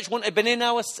church wouldn't have been in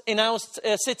our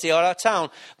city or our town,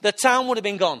 the town would have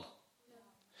been gone.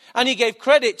 And he gave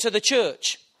credit to the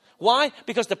church. Why?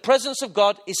 Because the presence of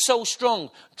God is so strong.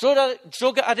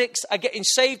 Drug addicts are getting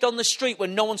saved on the street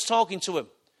when no one's talking to them.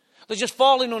 They're just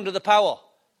falling under the power.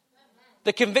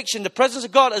 The conviction, the presence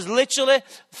of God has literally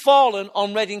fallen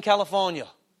on Redding, California.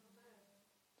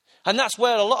 And that's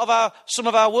where some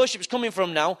of our worship is coming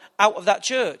from now, out of that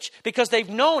church. Because they've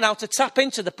known how to tap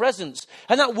into the presence.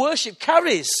 And that worship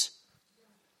carries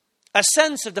a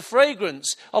sense of the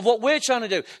fragrance of what we're trying to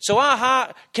do. So our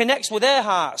heart connects with their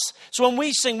hearts. So when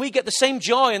we sing, we get the same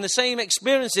joy and the same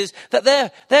experiences that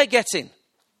they're getting.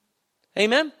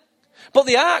 Amen? But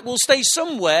the ark will stay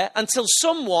somewhere until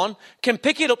someone can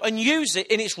pick it up and use it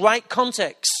in its right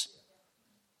context.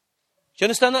 Do you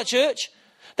understand that, church?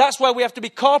 That's why we have to be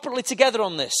corporately together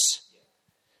on this.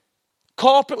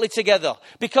 Corporately together.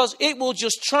 Because it will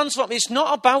just transform. It's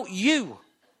not about you.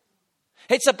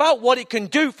 It's about what it can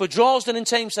do for Droylsden and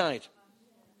Tameside.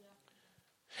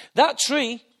 That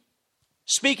tree,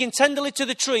 speaking tenderly to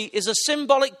the tree, is a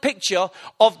symbolic picture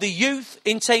of the youth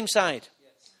in Tameside.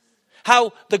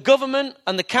 How the government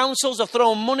and the councils are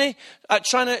throwing money at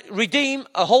trying to redeem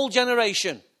a whole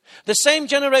generation. The same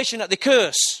generation that they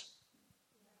curse.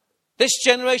 This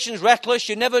generation is reckless.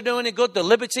 You never do any good. The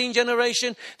libertine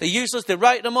generation, they're useless. They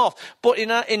write them off. But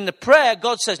in the prayer,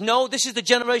 God says, no, this is the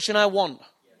generation I want.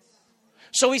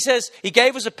 So he says, he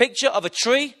gave us a picture of a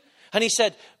tree. And he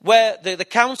said, where the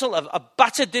council have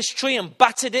battered this tree and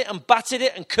battered it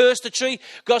and cursed the tree.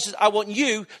 God says, I want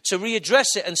you to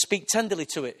readdress it and speak tenderly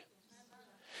to it.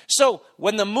 So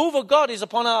when the move of God is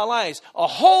upon our lives, a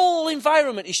whole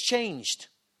environment is changed.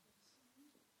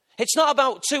 It's not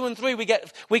about 2 and 3. We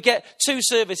get 2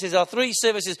 services or 3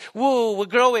 services. Whoa, we're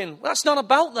growing. That's not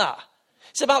about that.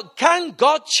 It's about, can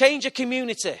God change a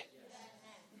community?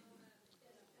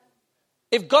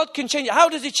 If God can change it, how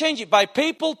does he change it? By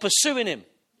people pursuing him.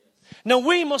 Now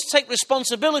we must take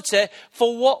responsibility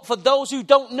for those who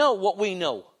don't know what we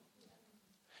know.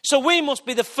 So we must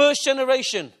be the first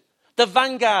generation, the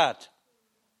vanguard.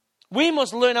 We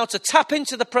must learn how to tap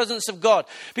into the presence of God.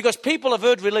 Because people have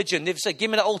heard religion. They've said,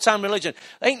 give me that old time religion.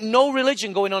 There ain't no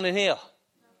religion going on in here.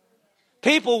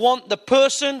 People want the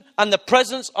person and the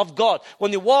presence of God.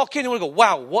 When they walk in, they want to go,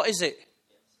 wow, what is it?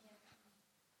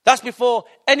 That's before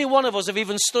any one of us have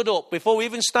even stood up, before we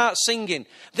even start singing.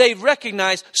 They've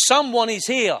recognized someone is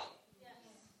here.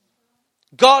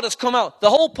 God has come out. The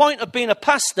whole point of being a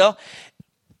pastor,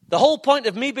 the whole point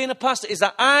of me being a pastor is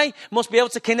that I must be able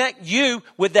to connect you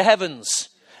with the heavens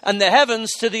and the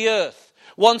heavens to the earth.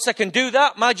 Once I can do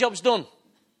that, my job's done.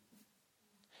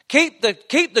 Keep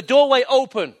the doorway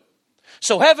open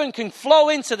so heaven can flow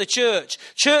into the church.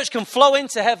 Church can flow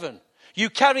into heaven. You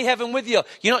carry heaven with you.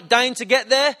 You're not dying to get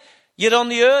there. You're on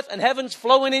the earth and heaven's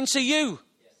flowing into you.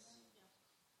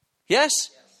 Yes?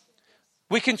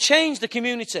 We can change the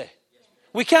community.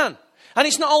 We can. And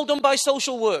it's not all done by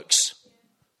social works.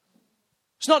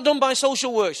 It's not done by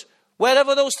social works.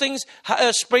 Wherever those things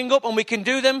spring up and we can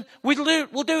do them,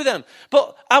 we'll do them.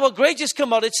 But our greatest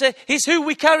commodity is who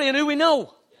we carry and who we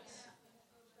know.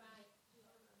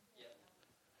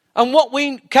 And what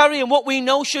we carry and what we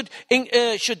know should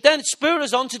then spur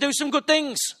us on to do some good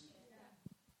things.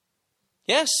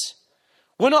 Yes?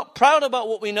 We're not proud about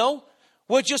what we know.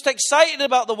 We're just excited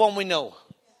about the one we know.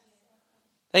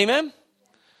 Amen?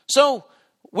 So,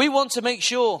 we want to make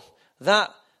sure that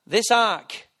this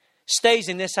ark stays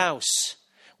in this house.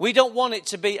 We don't want it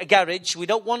to be a garage. We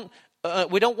don't want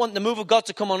the move of God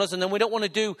to come on us, and then we don't want to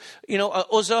do,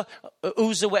 Uzzah,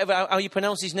 whatever, how you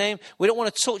pronounce his name. We don't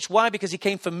want to touch. Why? Because he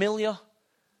came familiar.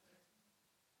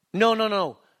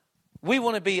 No. We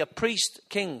want to be a priest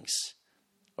kings,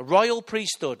 a royal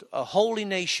priesthood, a holy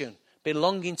nation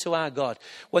belonging to our God.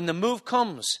 When the move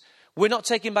comes, we're not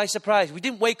taken by surprise. We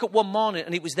didn't wake up one morning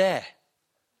and it was there.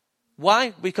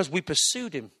 Why? Because we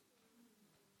pursued him.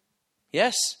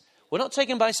 Yes? We're not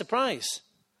taken by surprise.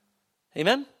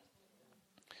 Amen?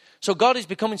 So God is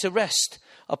becoming to rest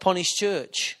upon his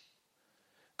church.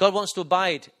 God wants to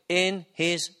abide in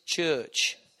his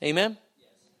church. Amen?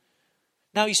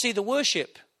 Now you see the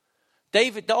worship.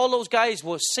 David, all those guys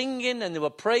were singing and they were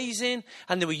praising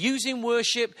and they were using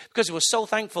worship because they were so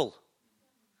thankful.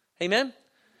 Amen?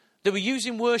 They were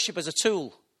using worship as a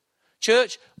tool.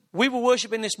 Church, we were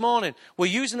worshiping this morning. We're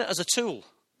using it as a tool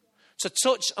to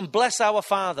touch and bless our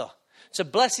Father, to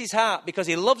bless his heart, because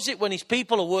he loves it when his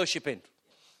people are worshiping.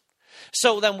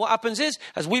 So then what happens is,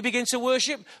 as we begin to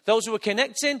worship, those who are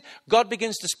connecting, God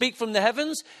begins to speak from the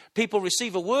heavens. People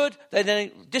receive a word. They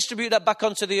then distribute that back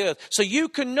onto the earth. So you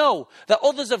can know that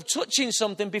others are touching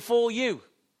something before you.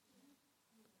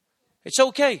 It's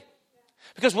okay.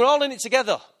 Because we're all in it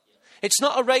together. It's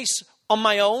not a race on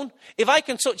my own. If I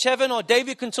can touch heaven, or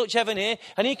David can touch heaven here,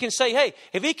 and he can say, hey,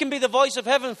 if he can be the voice of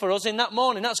heaven for us in that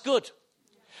morning, that's good.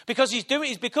 Because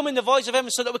he's becoming the voice of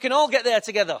heaven so that we can all get there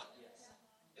together.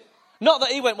 Not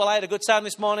that he went, well, I had a good time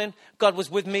this morning. God was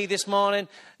with me this morning.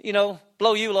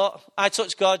 Blow you lot. I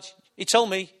touched God. He told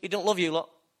me he don't love you lot.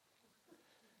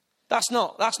 That's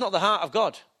not the heart of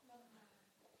God.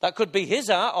 That could be his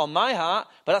heart or my heart,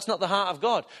 but that's not the heart of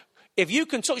God. If you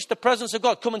can touch the presence of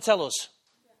God, come and tell us.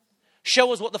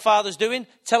 Show us what the Father's doing.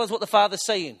 Tell us what the Father's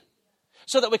saying.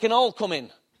 So that we can all come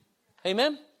in.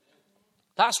 Amen?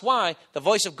 That's why the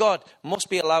voice of God must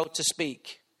be allowed to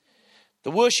speak.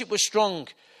 The worship was strong.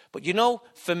 But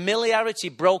familiarity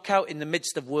broke out in the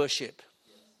midst of worship.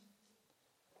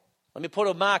 Let me put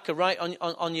a marker right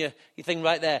on your thing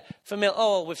right there.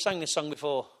 Oh, we've sang this song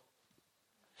before.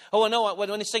 Oh, I know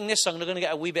when they sing this song, they're going to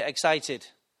get a wee bit excited.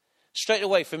 Straight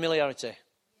away, familiarity.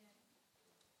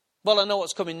 Well, I know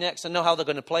what's coming next. I know how they're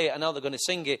going to play it. I know they're going to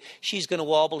sing it. She's going to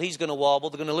warble. He's going to warble.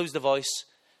 They're going to lose the voice.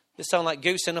 They sound like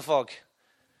goose in a fog.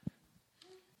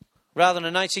 Rather than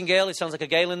a nightingale, it sounds like a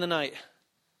gale in the night.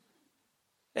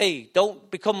 Hey,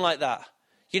 don't become like that.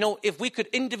 If we could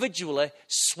individually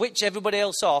switch everybody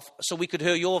else off so we could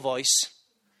hear your voice.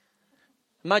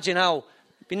 Imagine how.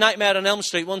 It'd be Nightmare on Elm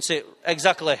Street, wouldn't it?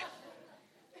 Exactly.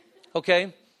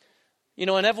 Okay?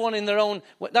 And everyone in their own.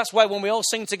 That's why when we all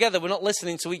sing together, we're not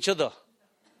listening to each other.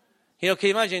 Can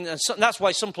you imagine? And that's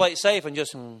why some play it safe and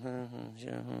just.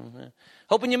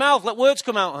 Open your mouth, let words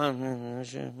come out.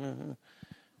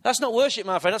 That's not worship,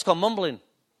 my friend. That's called mumbling.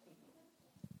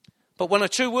 But when a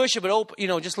true worshiper,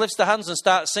 just lifts their hands and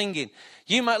starts singing,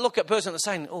 you might look at a person that's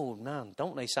saying, oh, man,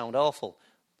 don't they sound awful?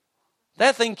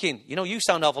 They're thinking, you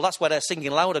sound awful. That's why they're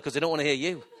singing louder, because they don't want to hear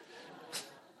you.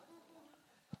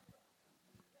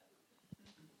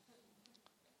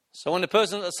 So when the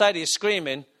person at the side of you is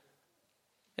screaming,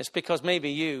 it's because maybe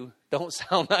you don't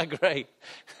sound that great.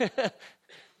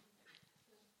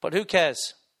 But who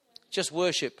cares? Just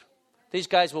worship. These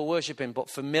guys were worshipping, but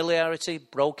familiarity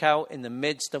broke out in the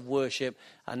midst of worship,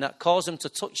 and that caused them to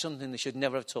touch something they should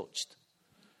never have touched.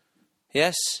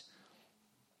 Yes?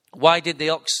 Why did the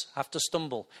ox have to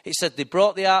stumble? It said they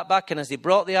brought the ark back, and as they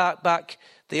brought the ark back,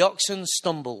 the oxen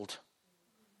stumbled.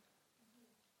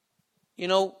 You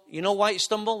know why it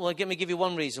stumbled? Well, let me give you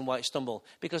one reason why it stumbled.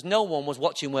 Because no one was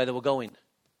watching where they were going.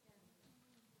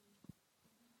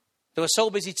 They were so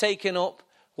busy taking up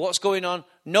what's going on.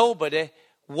 Nobody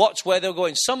watched where they were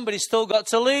going. Somebody still got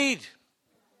to lead.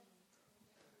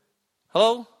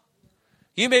 Hello?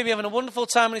 You may be having a wonderful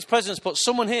time in his presence, but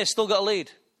someone here still got to lead.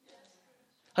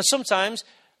 And sometimes,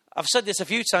 I've said this a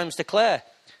few times to Claire,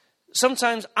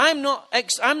 sometimes I'm not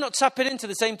tapping into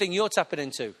the same thing you're tapping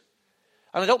into.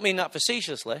 And I don't mean that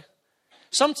facetiously.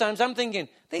 Sometimes I'm thinking,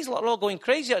 these lot are all going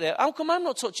crazy out there. How come I'm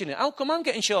not touching it? How come I'm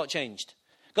getting shortchanged?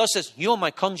 God says, you're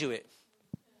my conduit.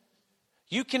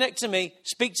 You connect to me,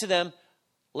 speak to them,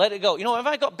 let it go. You know, if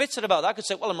I got bitter about that, I could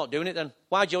say, well, I'm not doing it then.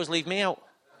 Why'd you always leave me out?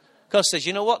 God says,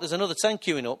 you know what? There's another 10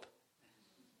 queuing up.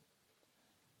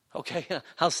 Okay,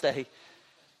 I'll stay.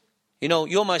 You know,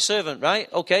 you're my servant,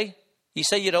 right? Okay. You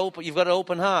say you've got an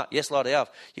open heart. Yes, Lord, I have.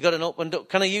 You got an open door.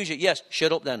 Can I use it? Yes.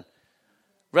 Shut up then.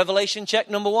 Revelation check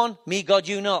number 1. Me, God,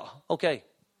 you not. Okay.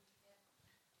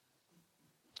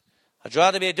 I'd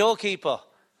rather be a doorkeeper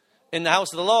in the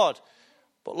house of the Lord.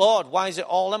 But Lord, why is it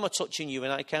all them are touching you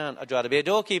and I can't? I'd rather be a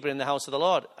doorkeeper in the house of the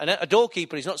Lord. And a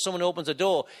doorkeeper is not someone who opens a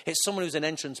door. It's someone who's an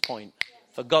entrance point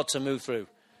for God to move through.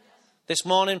 This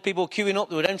morning, people were queuing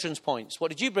up with entrance points.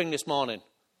 What did you bring this morning?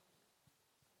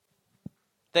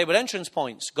 They were entrance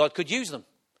points. God could use them.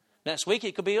 Next week,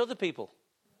 it could be other people.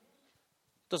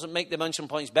 Doesn't make them entrance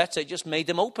points better. It just made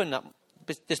them open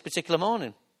this particular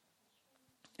morning.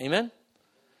 Amen?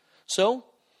 So,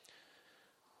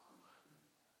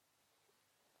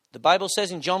 the Bible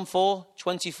says in John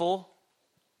 4:24,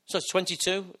 so it's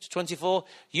 22, it's 24,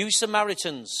 you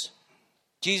Samaritans,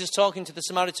 Jesus talking to the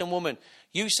Samaritan woman,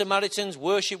 you Samaritans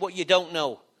worship what you don't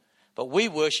know, but we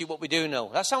worship what we do know.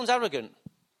 That sounds arrogant.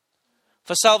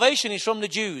 For salvation is from the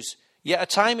Jews, yet a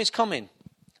time is coming,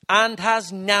 and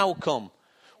has now come,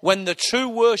 when the true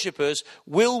worshippers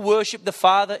will worship the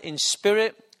Father in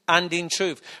spirit and in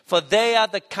truth. For they are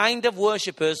the kind of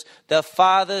worshippers their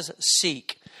fathers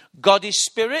seek. God is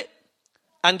spirit,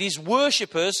 and his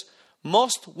worshippers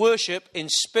must worship in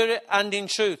spirit and in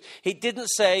truth. He didn't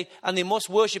say, and they must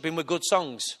worship him with good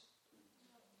songs.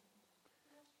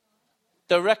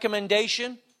 The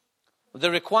recommendation,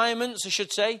 the requirements, I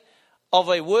should say, of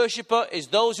a worshipper is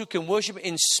those who can worship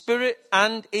in spirit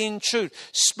and in truth.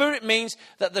 Spirit means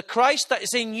that the Christ that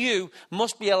is in you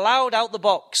must be allowed out the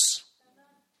box.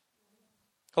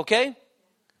 Okay?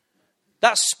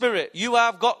 That's spirit. You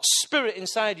have got spirit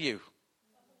inside you.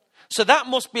 So that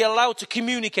must be allowed to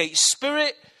communicate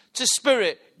spirit to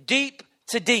spirit, deep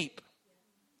to deep.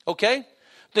 Okay?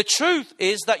 The truth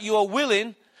is that you are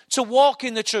willing to walk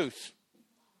in the truth.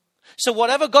 So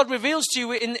whatever God reveals to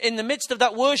you in the midst of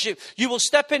that worship, you will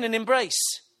step in and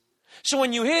embrace. So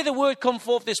when you hear the word come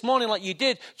forth this morning like you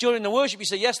did during the worship, you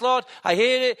say, yes, Lord, I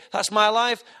hear it. That's my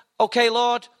life. Okay,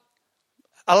 Lord,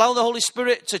 allow the Holy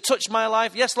Spirit to touch my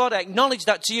life. Yes, Lord, I acknowledge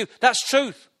that to you. That's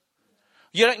truth.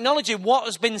 You're acknowledging what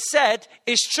has been said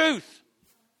is truth.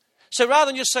 So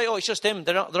rather than just say, oh, it's just him,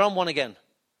 they're on one again.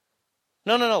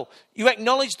 No. You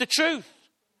acknowledge the truth.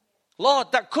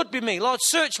 Lord, that could be me. Lord,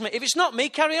 search me. If it's not me,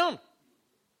 carry on.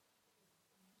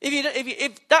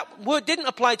 If that word didn't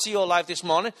apply to your life this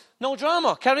morning, no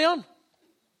drama, carry on.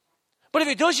 But if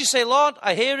it does, you say, Lord,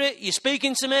 I hear it. You're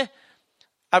speaking to me.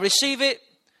 I receive it.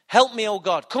 Help me, oh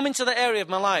God. Come into that area of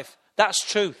my life. That's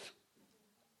truth.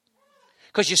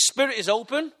 Because your spirit is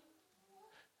open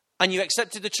and you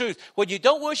accepted the truth. When you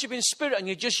don't worship in spirit and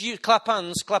you just use clap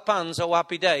hands, oh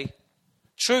happy day.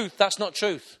 Truth, that's not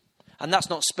truth. And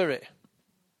that's not spirit.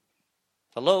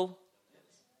 Hello?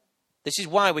 This is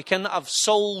why we cannot have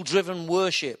soul-driven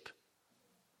worship.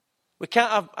 We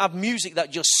can't have music that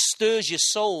just stirs your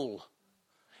soul.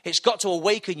 It's got to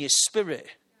awaken your spirit.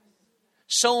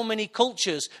 So many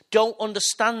cultures don't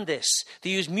understand this. They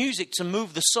use music to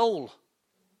move the soul.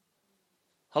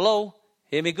 Hello?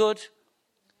 Hear me good?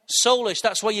 Soulish,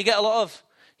 that's where you get a lot of,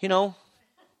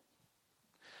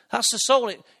 That's the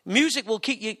soul. Music will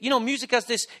keep you, music has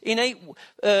this innate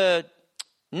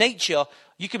nature.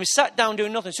 You can be sat down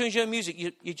doing nothing. As soon as you hear music,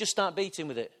 you just start beating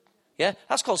with it. Yeah?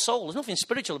 That's called soul. There's nothing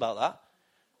spiritual about that.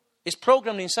 It's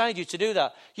programmed inside you to do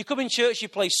that. You come in church, you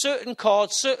play certain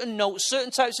chords, certain notes, certain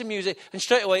types of music, and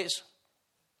straight away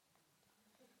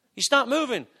you start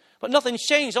moving. But nothing's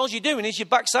changed. All you're doing is your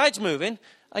backside's moving,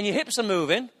 and your hips are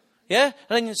moving. Yeah?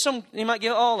 And then you might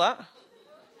give it all that.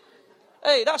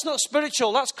 Hey, that's not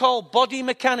spiritual. That's called body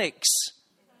mechanics.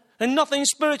 And nothing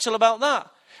spiritual about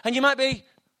that. And you might be,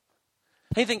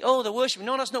 and you think, oh, they're worshiping.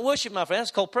 No, that's not worship, my friend.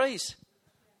 That's called praise.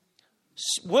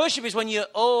 Worship is when you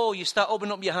start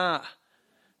opening up your heart.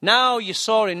 Now you're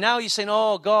soaring. Now you're saying,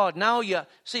 oh, God.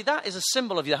 See, that is a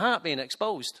symbol of your heart being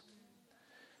exposed.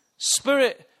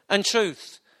 Spirit and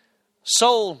truth.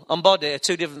 Soul and body are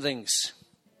two different things.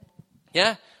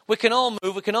 Yeah? We can all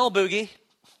move. We can all boogie.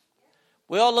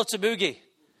 We all love to boogie.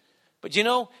 But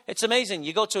it's amazing.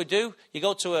 You go to a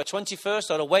 21st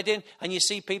or a wedding, and you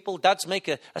see people, dads make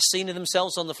a scene of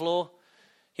themselves on the floor,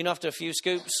 after a few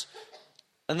scoops.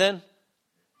 And then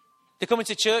they come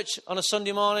into church on a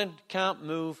Sunday morning, can't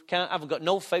move, haven't got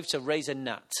no faith to raise a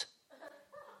gnat.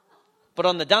 But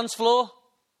on the dance floor,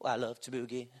 I love to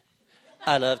boogie.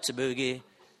 I love to boogie.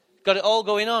 Got it all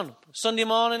going on. Sunday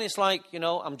morning, it's like,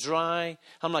 I'm dry.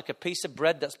 I'm like a piece of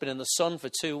bread that's been in the sun for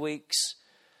 2 weeks.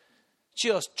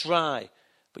 Just dry.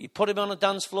 But you put him on the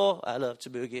dance floor. I love to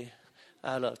boogie.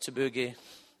 I love to boogie.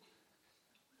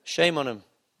 Shame on him.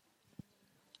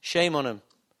 Shame on him.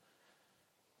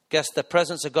 Guess the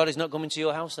presence of God is not coming to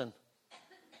your house then.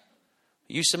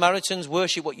 You Samaritans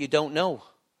worship what you don't know.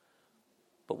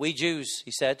 But we Jews,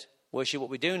 he said, worship what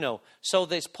we do know. So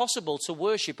it's possible to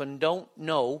worship and don't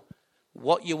know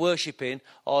what you're worshipping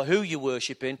or who you're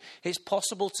worshipping. It's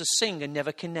possible to sing and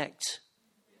never connect.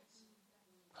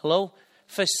 Hello?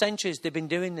 For centuries they've been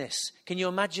doing this. Can you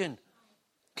imagine?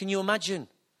 Can you imagine?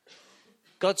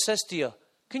 God says to you,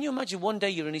 can you imagine one day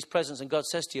you're in his presence and God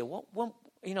says to you, what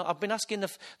I've been asking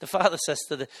the Father says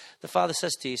to the Father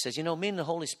says to you, he says, me and the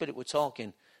Holy Spirit were talking.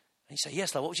 And he said,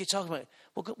 yes, Lord, what was you talking about?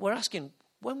 Well, we're asking,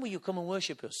 when will you come and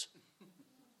worship us?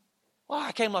 Oh,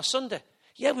 I came last Sunday.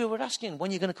 Yeah, we were asking, when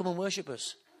are you going to come and worship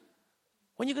us?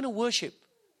 When are you going to worship?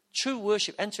 True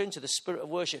worship, enter into the spirit of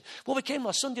worship. Well, we came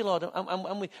last Sunday, Lord,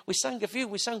 and we sang a few.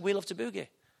 We sang We Love to Boogie.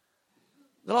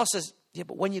 The Lord says, yeah,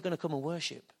 but when are you going to come and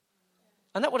worship?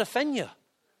 And that would offend you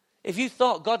if you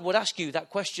thought God would ask you that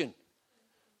question.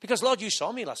 Because, Lord, you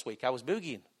saw me last week. I was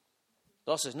boogieing.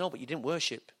 The Lord says, no, but you didn't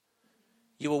worship.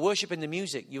 You were worshiping the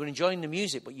music. You were enjoying the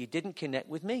music, but you didn't connect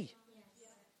with me.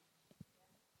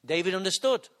 David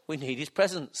understood. We need his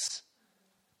presence.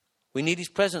 We need his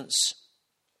presence.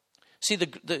 See,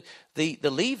 the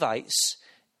Levites,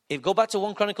 if you go back to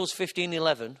 1 Chronicles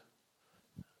 15:11, and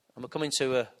we're coming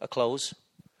to a close.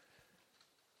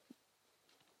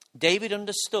 David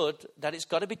understood that it's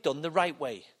got to be done the right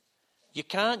way. You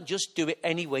can't just do it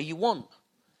any way you want.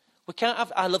 We can't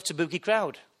have I Love to Boogie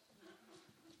crowd.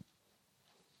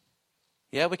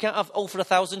 Yeah, we can't have for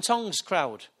 1,000 tongues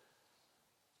crowd.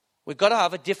 We've got to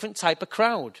have a different type of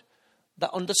crowd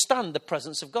that understand the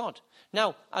presence of God.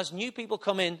 Now, as new people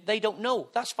come in, they don't know.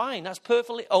 That's fine. That's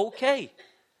perfectly okay.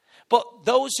 But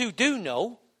those who do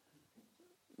know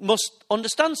must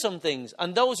understand some things.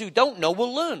 And those who don't know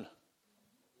will learn.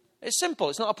 It's simple.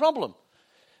 It's not a problem.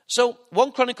 So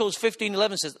 1 Chronicles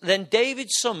 15:11 says, then David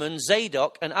summoned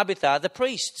Zadok and Abiathar the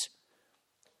priests,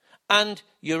 and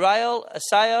Uriel,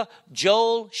 Asaiah,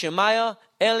 Joel, Shemaiah,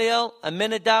 Eliel, and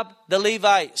Aminadab the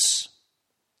Levites.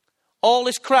 All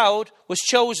this crowd was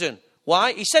chosen.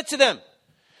 Why? He said to them,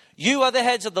 you are the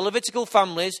heads of the Levitical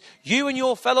families. You and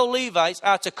your fellow Levites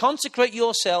are to consecrate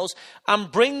yourselves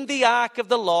and bring the ark of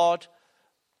the Lord,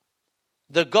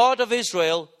 the God of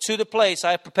Israel, to the place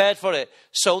I have prepared for it.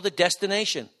 So the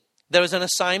destination. There is an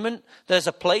assignment. There's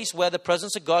a place where the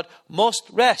presence of God must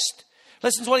rest.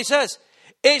 Listen to what he says.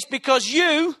 It's because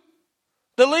you,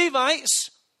 the Levites,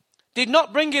 did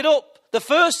not bring it up the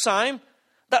first time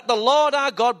that the Lord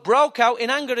our God broke out in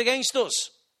anger against us.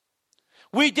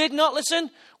 We did not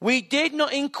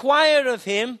inquire of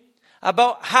him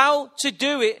about how to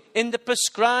do it in the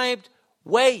prescribed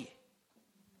way.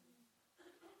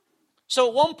 So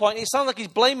at one point, it sounds like he's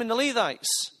blaming the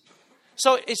Levites.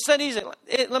 So it's that easy.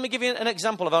 Let me give you an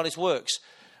example of how this works.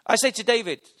 I say to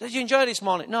David, did you enjoy this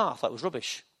morning? No, I thought it was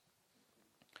rubbish.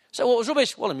 So what was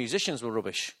rubbish? Well, the musicians were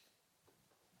rubbish.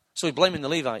 So he's blaming the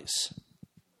Levites.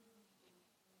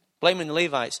 Blaming the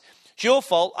Levites. It's your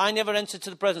fault I never entered to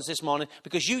the presence this morning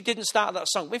because you didn't start that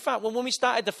song. In fact, when we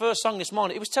started the first song this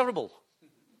morning, it was terrible.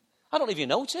 I don't know if you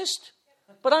noticed,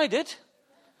 but I did.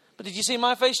 But did you see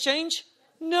my face change?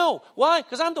 No. Why?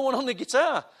 Because I'm the one on the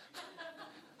guitar.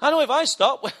 I know if I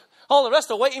stop, all the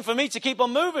rest are waiting for me to keep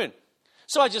on moving.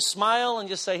 So I just smile and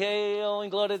just say, hey, oh, in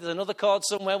glory, there's another chord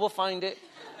somewhere, we'll find it.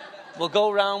 We'll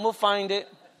go round, we'll find it.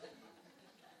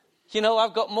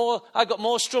 I've got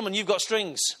more strum and you've got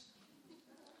strings.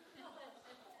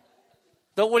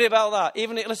 Don't worry about that.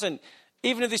 Even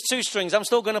if there's 2 strings, I'm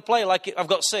still going to play like I've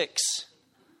got 6.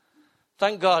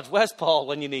 Thank God. Where's Paul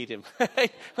when you need him?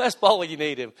 Where's Paul when you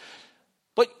need him?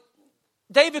 But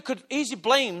David could easily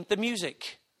blame the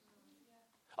music.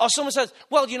 Or someone says,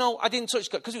 well, I didn't touch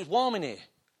God because it was warm in here.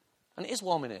 And it is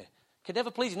warm in here. Could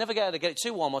never please, you never get it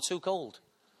too warm or too cold.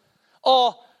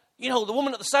 Or, the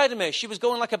woman at the side of me, she was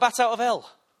going like a bat out of hell.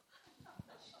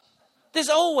 There's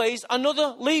always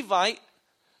another Levite.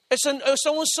 It's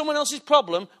someone else's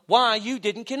problem why you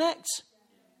didn't connect.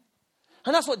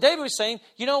 And that's what David was saying.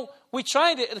 We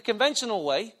tried it the conventional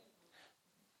way.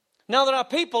 Now there are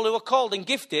people who are called and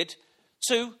gifted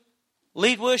to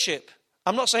lead worship.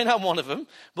 I'm not saying I'm one of them,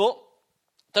 but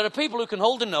there are people who can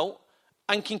hold a note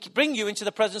and can bring you into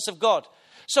the presence of God.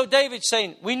 So David's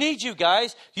saying, we need you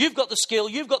guys. You've got the skill.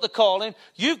 You've got the calling.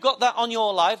 You've got that on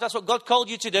your life. That's what God called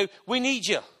you to do. We need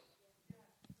you.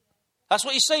 That's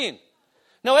what he's saying.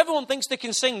 Now, everyone thinks they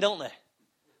can sing, don't they?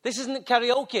 This isn't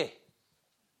karaoke.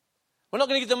 We're not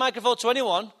going to give the microphone to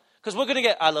anyone because we're going to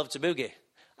get, I love to boogie.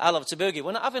 I love to boogie.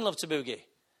 We're not having love to boogie.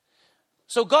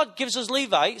 So God gives us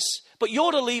Levites, but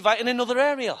you're a Levite in another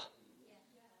area.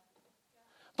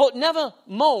 But never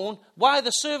moan why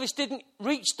the service didn't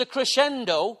reach the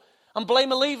crescendo and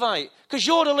blame a Levite, because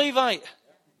you're a Levite.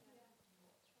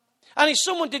 And if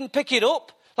someone didn't pick it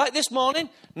up, like this morning,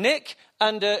 Nick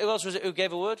and who else was it who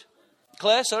gave a word?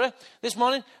 Claire, sorry. This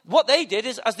morning, what they did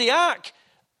is, as the ark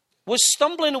was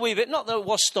stumbling a wee bit, not that it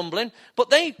was stumbling, but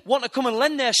they want to come and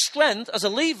lend their strength as a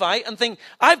Levite and think,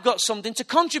 I've got something to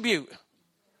contribute.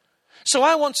 So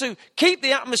I want to keep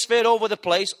the atmosphere over the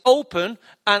place open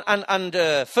and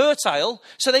fertile.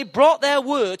 So they brought their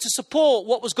word to support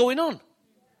what was going on.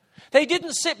 They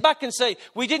didn't sit back and say,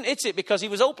 we didn't hit it because he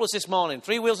was hopeless this morning.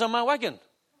 3 wheels on my wagon.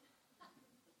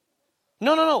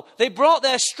 No. They brought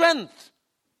their strength.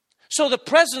 So the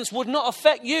presence would not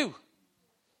affect you,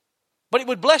 but it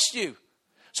would bless you.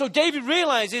 So David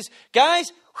realizes,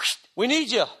 guys, we need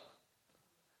you.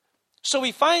 So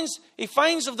he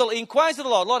inquires of the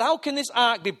Lord, Lord, how can this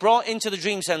ark be brought into the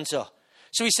dream center?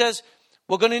 So he says,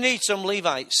 we're going to need some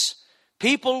Levites.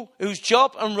 People whose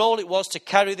job and role it was to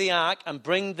carry the ark and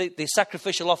bring the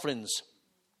sacrificial offerings.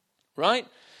 Right?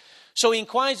 So he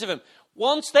inquires of him.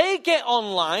 Once they get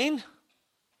online,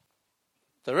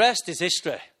 the rest is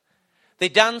history. They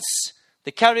dance,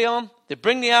 they carry on, they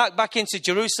bring the ark back into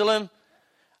Jerusalem,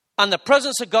 and the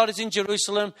presence of God is in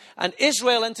Jerusalem, and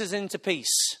Israel enters into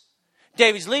peace.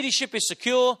 David's leadership is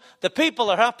secure, the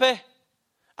people are happy,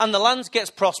 and the land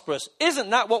gets prosperous. Isn't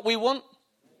that what we want?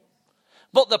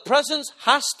 But the presence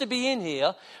has to be in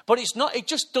here, but it's not, it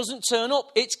just doesn't turn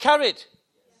up. It's carried.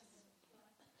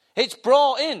 It's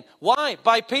brought in. Why?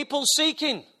 By people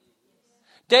seeking.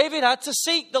 David had to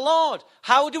seek the Lord.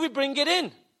 How do we bring it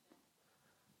in?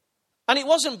 And it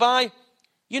wasn't by,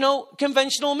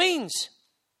 conventional means.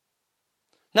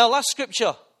 Now, last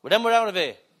scripture, but then we're out of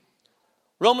here.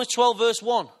 Romans 12, verse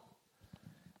 1.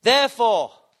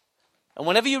 Therefore, and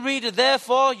whenever you read a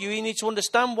therefore, you need to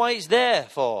understand why it's there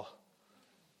for.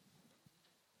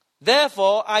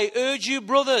 Therefore, I urge you,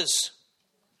 brothers,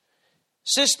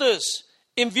 sisters,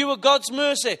 in view of God's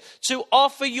mercy, to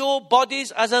offer your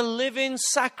bodies as a living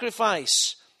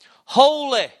sacrifice,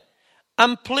 holy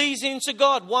and pleasing to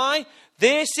God. Why?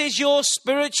 This is your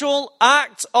spiritual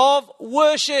act of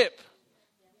worship.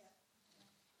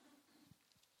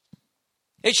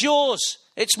 It's yours.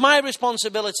 It's my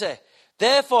responsibility.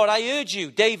 Therefore, I urge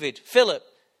you, David, Philip,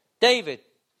 David,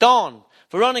 Don,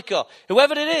 Veronica,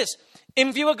 whoever it is,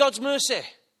 in view of God's mercy,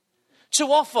 to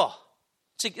offer.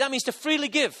 That means to freely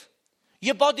give.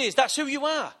 Your bodies, that's who you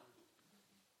are.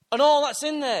 And all that's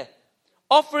in there.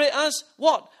 Offer it as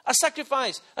what? A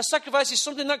sacrifice. A sacrifice is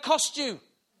something that costs you.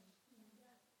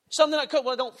 Something that costs,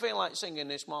 well, I don't feel like singing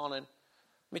this morning.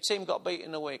 My team got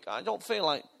beaten a week. I don't feel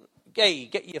like,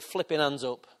 get your flipping hands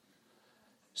up.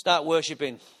 Start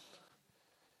worshipping.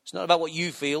 It's not about what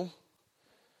you feel.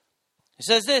 It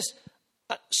says this,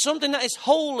 something that is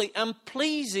holy and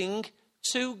pleasing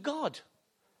to God.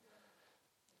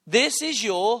 This is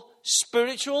your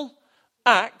spiritual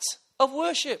act of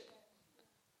worship.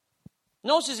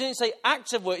 Notice it didn't say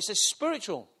act of worship, it says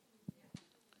spiritual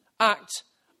act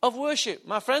of worship.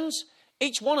 My friends,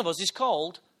 each one of us is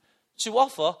called to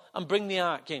offer and bring the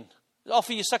ark in.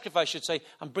 Offer your sacrifice, I should say,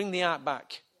 and bring the ark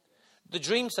back. The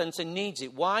Dream Centre needs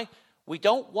it. Why? We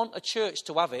don't want a church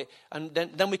to have it and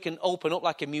then we can open up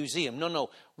like a museum.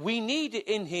 No. We need it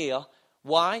in here.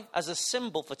 Why? As a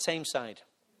symbol for Tameside,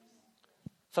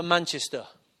 for Manchester.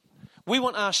 We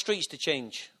want our streets to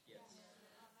change.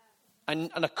 And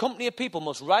a company of people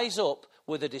must rise up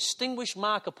with a distinguished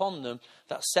mark upon them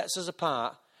that sets us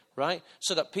apart, right?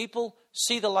 So that people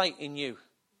see the light in you,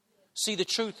 see the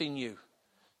truth in you,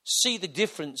 see the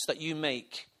difference that you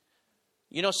make.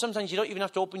 Sometimes you don't even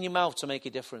have to open your mouth to make a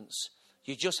difference.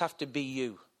 You just have to be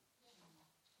you.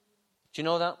 Do you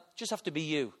know that? Just have to be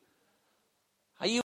you. Are you